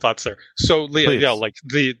a couple of thoughts there. So, yeah, like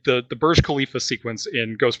the Burj Khalifa sequence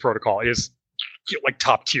in Ghost Protocol is like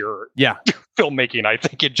top tier filmmaking, I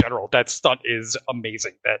think, in general. That stunt is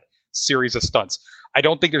amazing. That series of stunts. I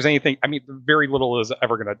don't think there's anything, I mean, very little is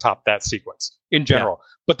ever going to top that sequence in general.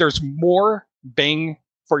 But there's more bang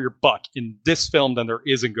for your buck in this film than there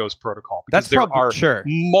is in Ghost Protocol. Because there are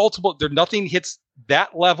multiple, nothing hits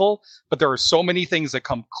that level, but there are so many things that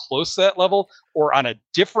come close to that level or on a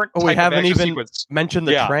different type we haven't of action even sequence. Mentioned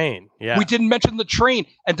the train. Yeah, we didn't mention the train.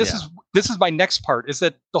 And this is my next part, is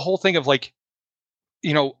that the whole thing of, like,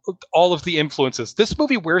 you know, all of the influences. This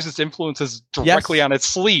movie wears its influences directly on its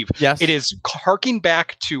sleeve. Yes. It is harking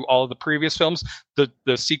back to all of the previous films.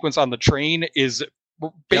 The sequence on the train is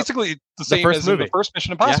basically the same as in the first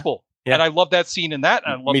Mission Impossible. Yeah. And I love that scene in that.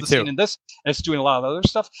 And I love the scene in this. And it's doing a lot of other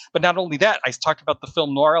stuff. But not only that, I talked about the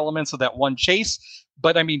film noir elements of that one chase.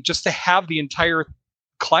 But I mean, just to have the entire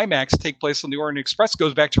climax take place on the Orient Express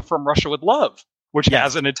goes back to From Russia with Love, which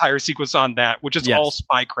has an entire sequence on that, which is all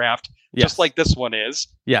spycraft, just like this one is.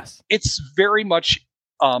 Yes. It's very much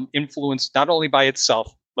influenced not only by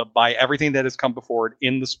itself, but by everything that has come before it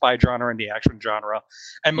in the spy genre and the action genre.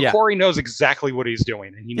 And McQuarrie knows exactly what he's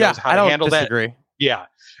doing, and he knows how to handle that. Yeah.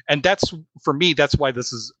 And that's, for me, that's why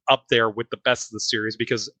this is up there with the best of the series,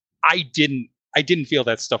 because I didn't feel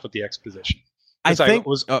that stuff with the exposition. I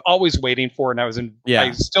was always waiting for it, and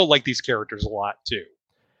I still like these characters a lot too.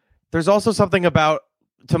 There's also something about,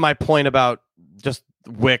 to my point about just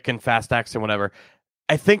Wick and Fast X and whatever,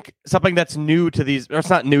 I think something that's new to these, or it's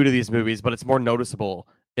not new to these movies, but it's more noticeable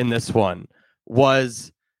in this one,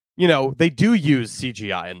 was, you know, they do use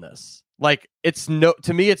CGI in this. Like,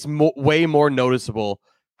 to me, it's way more noticeable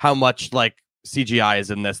how much like CGI is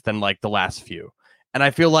in this than like the last few. And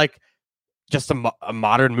I feel like just a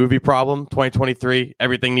modern movie problem, 2023,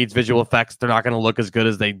 everything needs visual effects. They're not going to look as good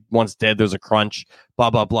as they once did. There's a crunch, blah,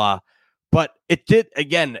 blah, blah. But it did,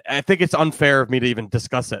 again, I think it's unfair of me to even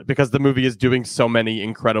discuss it because the movie is doing so many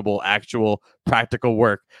incredible actual practical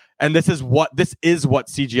work. And this is what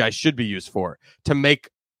CGI should be used for, to make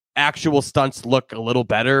actual stunts look a little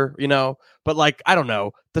better, you know? But like, I don't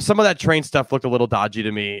know, some of that train stuff looked a little dodgy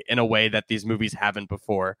to me in a way that these movies haven't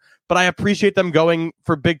before. But I appreciate them going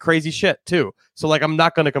for big, crazy shit too. So like, I'm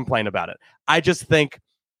not going to complain about it. I just think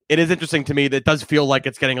it is interesting to me that it does feel like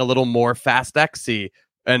it's getting a little more Fast X-y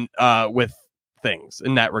and with things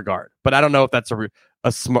in that regard. But I don't know if that's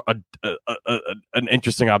an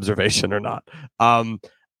interesting observation or not.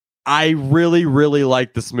 I really, really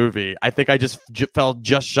like this movie. I think I just felt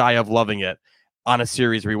just shy of loving it on a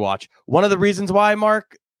series rewatch. One of the reasons why,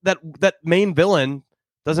 Mark, that main villain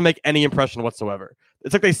doesn't make any impression whatsoever.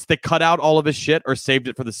 It's like they cut out all of his shit or saved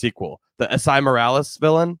it for the sequel. The Esai Morales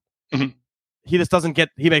villain, he just doesn't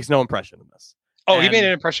he makes no impression in this. Oh, he made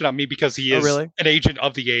an impression on me because he is an agent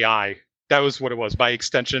of the AI. That was what it was by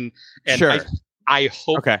extension. And sure. I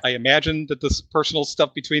hope, I imagine that this personal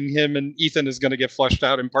stuff between him and Ethan is going to get fleshed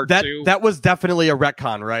out in part 2. That was definitely a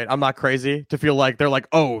retcon, right? I'm not crazy to feel like they're like,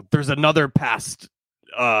 oh, there's another past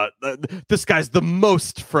this guy's the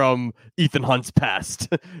most from Ethan Hunt's past.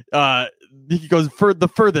 He goes for the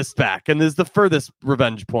furthest back and is the furthest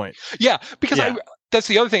revenge point. Yeah, because that's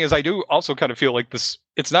the other thing is I do also kind of feel like this.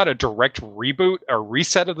 It's not a direct reboot or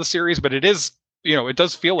reset of the series, but it is. It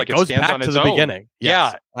does feel like it goes stands back on to its the own. beginning.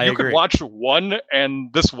 Yes, I you agree. could watch one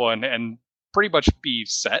and this one and pretty much be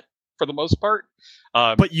set for the most part.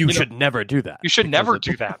 But you should never do that. You should never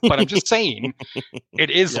do that. But I'm just saying, it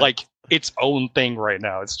is like its own thing right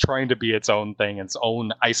now. It's trying to be its own thing, its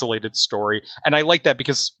own isolated story. And I like that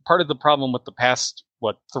because part of the problem with the past,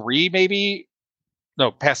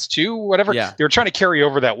 past two, whatever, they were trying to carry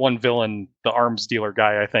over that one villain, the arms dealer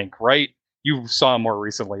guy, I think, right? You saw him more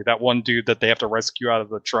recently. That one dude that they have to rescue out of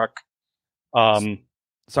the truck. Sorry,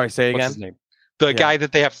 say again. What's his name? The guy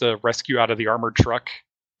that they have to rescue out of the armored truck.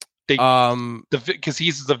 Because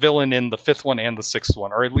he's the villain in the fifth one and the sixth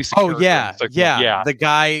one, or at least. The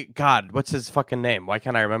guy. God, what's his fucking name? Why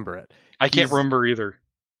can't I remember it? I can't remember either.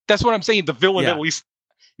 That's what I'm saying. The villain, at least,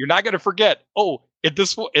 you're not going to forget. Oh, in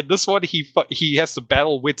this one, he has to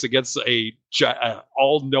battle wits against a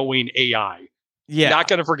all-knowing AI. Yeah, not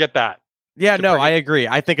going to forget that. Yeah, no, I agree.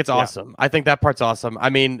 I think it's awesome. I think that part's awesome. I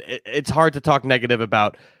mean, it's hard to talk negative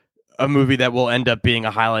about a movie that will end up being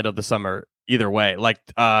a highlight of the summer either way. Like,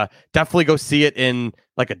 definitely go see it in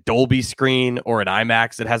like a Dolby screen or an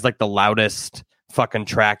IMAX. It has like the loudest fucking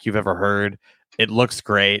track you've ever heard. It looks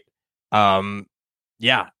great. I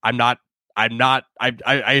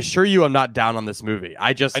assure you I'm not down on this movie.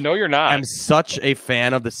 I know you're not. I'm such a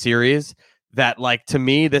fan of the series that, like, to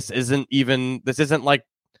me, this isn't like,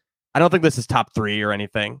 I don't think this is top 3 or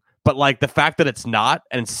anything, but like the fact that it's not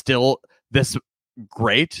and still this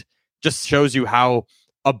great just shows you how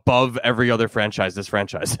above every other franchise this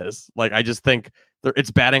franchise is. Like, I just think it's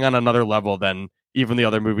batting on another level than even the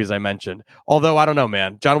other movies I mentioned. Although, I don't know,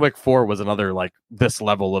 man, John Wick 4 was another like this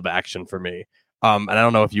level of action for me. And I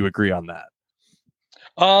don't know if you agree on that.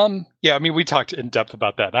 Yeah, I mean, we talked in depth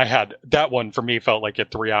about that. I had that one for me felt like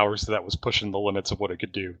at 3 hours that was pushing the limits of what it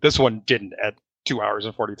could do. This one didn't at 2 hours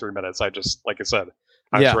and 43 minutes. I just, like I said,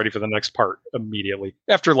 I was ready for the next part immediately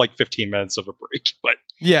after like 15 minutes of a break. But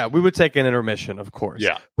yeah, we would take an intermission, of course.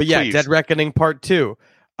 Yeah, but yeah, please. Dead Reckoning Part 2.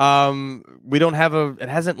 We don't have it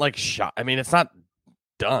hasn't like shot. I mean, it's not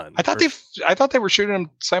done. I thought they were shooting them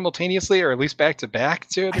simultaneously or at least back to back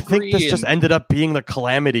to a degree. I think this just ended up being the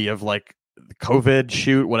calamity of like COVID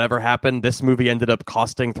shoot, whatever happened. This movie ended up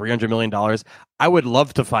costing $300 million. I would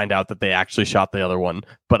love to find out that they actually shot the other one,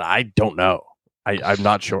 but I don't know. I'm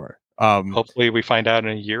not sure. Hopefully we find out in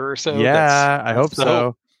a year or so. Yeah, I hope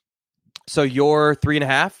so. So you're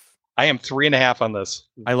 3.5? I am 3.5 on this.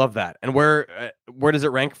 I love that. And where does it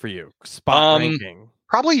rank for you? Spot ranking?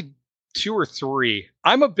 Probably 2 or 3.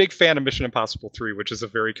 I'm a big fan of Mission Impossible 3, which is a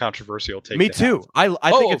very controversial take. Me too. I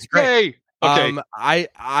think it's great. Okay.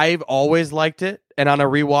 I've always liked it, and on a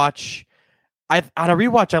rewatch, I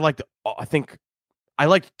think I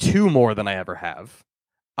liked 2 more than I ever have.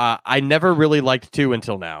 I never really liked 2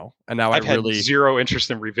 until now, and now I've had zero interest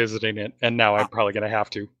in revisiting it, and now I'm probably going to have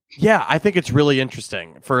to. Yeah, I think it's really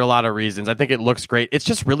interesting for a lot of reasons. I think it looks great. It's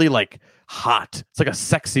just really like hot. It's like a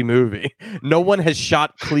sexy movie. No one has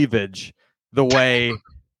shot cleavage the way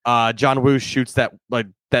John Woo shoots that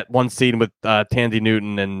one scene with Tandy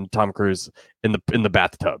Newton and Tom Cruise in the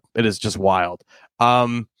bathtub. It is just wild.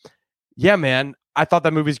 Yeah, man, I thought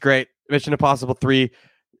that movie's great. Mission Impossible 3.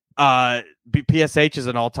 PSH is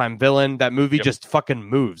an all-time villain. That movie just fucking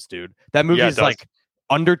moves, dude. That movie is like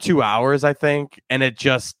under 2 hours, I think, and it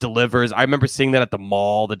just delivers. I remember seeing that at the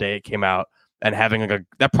mall the day it came out and having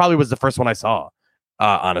that probably was the first one I saw,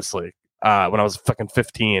 honestly, when I was fucking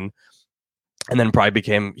 15, and then probably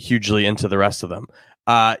became hugely into the rest of them.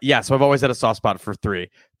 So I've always had a soft spot for 3.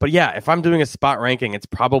 But yeah, if I'm doing a spot ranking, it's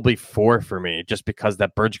probably 4 for me, just because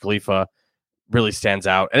that Burj Khalifa really stands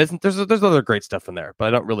out. And there's other great stuff in there, but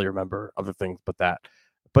I don't really remember other things but that.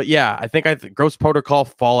 But yeah, I think Ghost Protocol,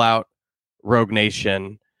 Fallout, Rogue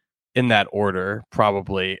Nation, in that order,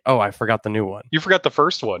 probably. Oh, I forgot the new one. You forgot the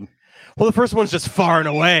first one. Well, the first one's just far and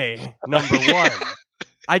away number 1.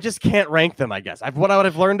 I just can't rank them, I guess. What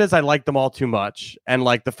I've learned is I like them all too much. And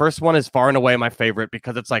like the first one is far and away my favorite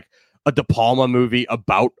because it's like a De Palma movie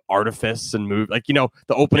about artifice and move. Like, the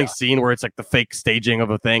opening scene where it's like the fake staging of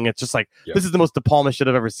a thing. It's just like, this is the most De Palma shit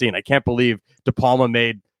I've ever seen. I can't believe De Palma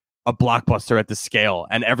made a blockbuster at this scale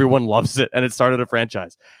and everyone loves it. And it started a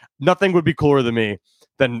franchise. Nothing would be cooler than me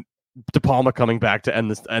than De Palma coming back to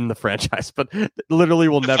end the franchise, but literally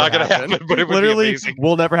will never happen. But it would be amazing.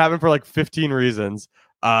 Will never happen for like 15 reasons.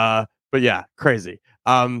 But yeah, crazy.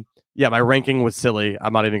 Yeah, my ranking was silly.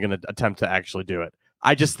 I'm not even going to attempt to actually do it.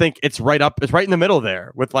 I just think it's right in the middle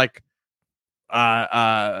there with like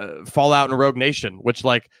Fallout and Rogue Nation, which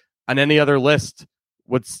like on any other list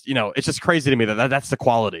it's just crazy to me that's the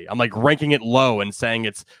quality. I'm like ranking it low and saying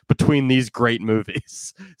it's between these great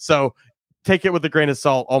movies. So take it with a grain of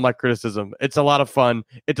salt, all my criticism. It's a lot of fun.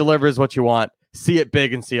 It delivers what you want. See it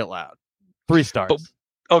big and see it loud. 3 stars.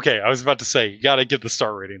 Okay, I was about to say, you got to give the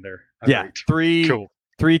star rating there. Yeah, Right. 3. Cool.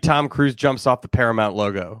 3 Tom Cruise jumps off the Paramount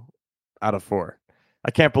logo out of 4.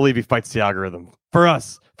 I can't believe he fights the algorithm. For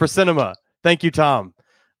us, for cinema. Thank you, Tom.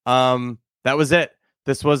 That was it.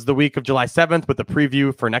 This was the week of July 7th with a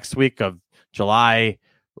preview for next week of July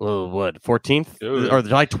 14th? Or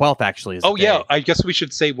July 12th, actually. Yeah. I guess we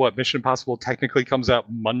should say what Mission Impossible technically comes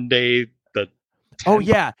out Monday the 10th, Oh,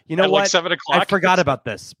 yeah. You know at what? like 7 o'clock. I forgot about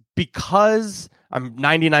this because I'm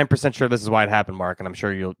 99% sure this is why it happened, Mark, and I'm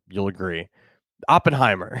sure you'll agree.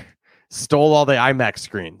 Oppenheimer stole all the IMAX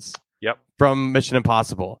screens from Mission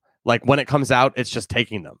Impossible. Like when it comes out, it's just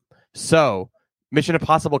taking them. So Mission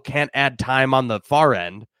Impossible can't add time on the far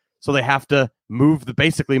end, so they have to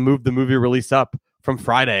basically move the movie release up from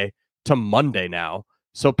Friday to Monday now,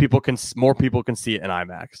 so more people can see it in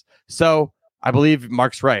IMAX. So I believe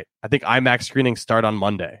Mark's right. I think IMAX screenings start on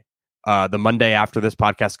Monday. The Monday after this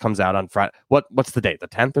podcast comes out on Friday. What's the date? The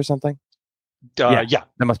 10th or something? Yeah,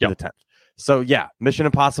 that must be the 10th. So yeah, Mission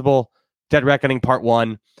Impossible: Dead Reckoning Part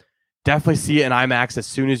 1. Definitely see it in IMAX as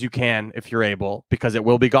soon as you can if you're able, because it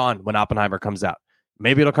will be gone when Oppenheimer comes out.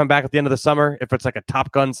 Maybe it'll come back at the end of the summer if it's like a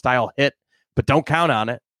Top Gun style hit, but don't count on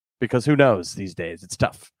it because who knows these days? It's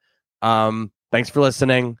tough. Thanks for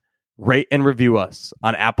listening. Rate and review us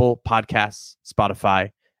on Apple Podcasts, Spotify,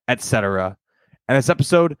 etc. And this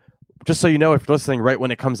episode, just so you know, if you're listening right when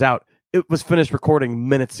it comes out, it was finished recording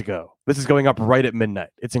minutes ago. This is going up right at midnight.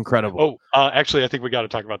 It's incredible. Actually, I think we got to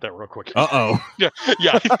talk about that real quick. Uh-oh.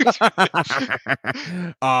 yeah.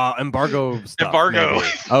 Embargo stuff. Embargo. Maybe.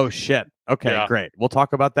 Oh, shit. Okay, great. We'll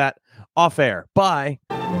talk about that off air. Bye.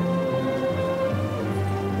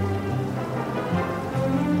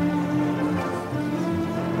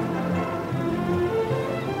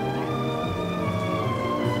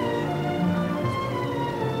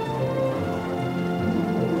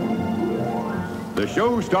 The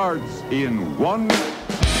show starts in 1...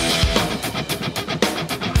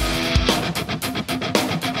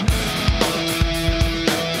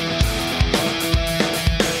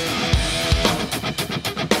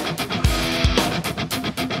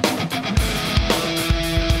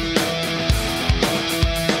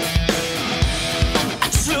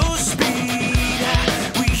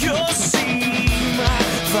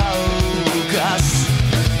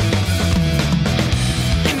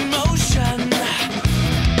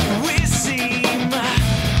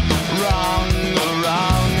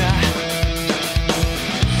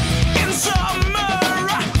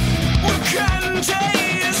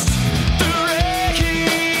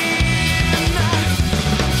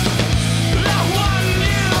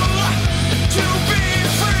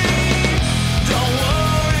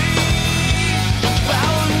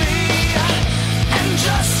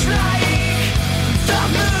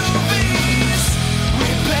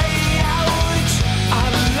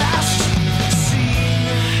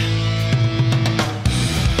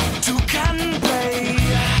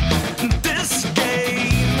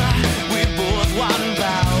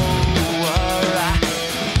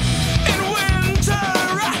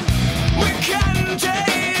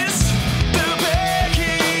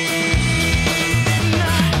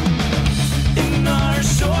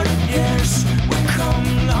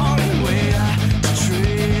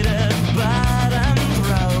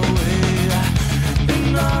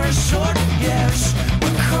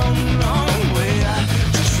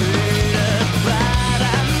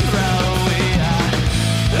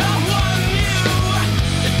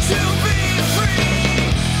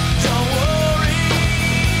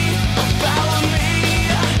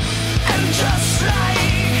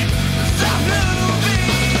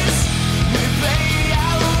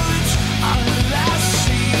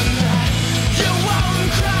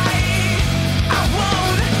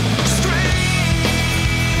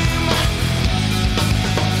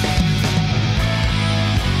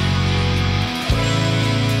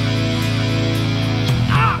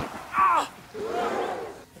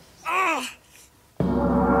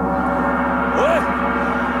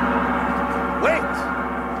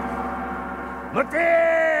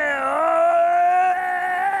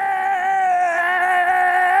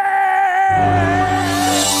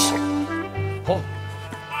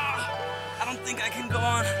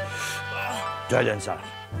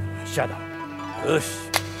 Shut up. Ush.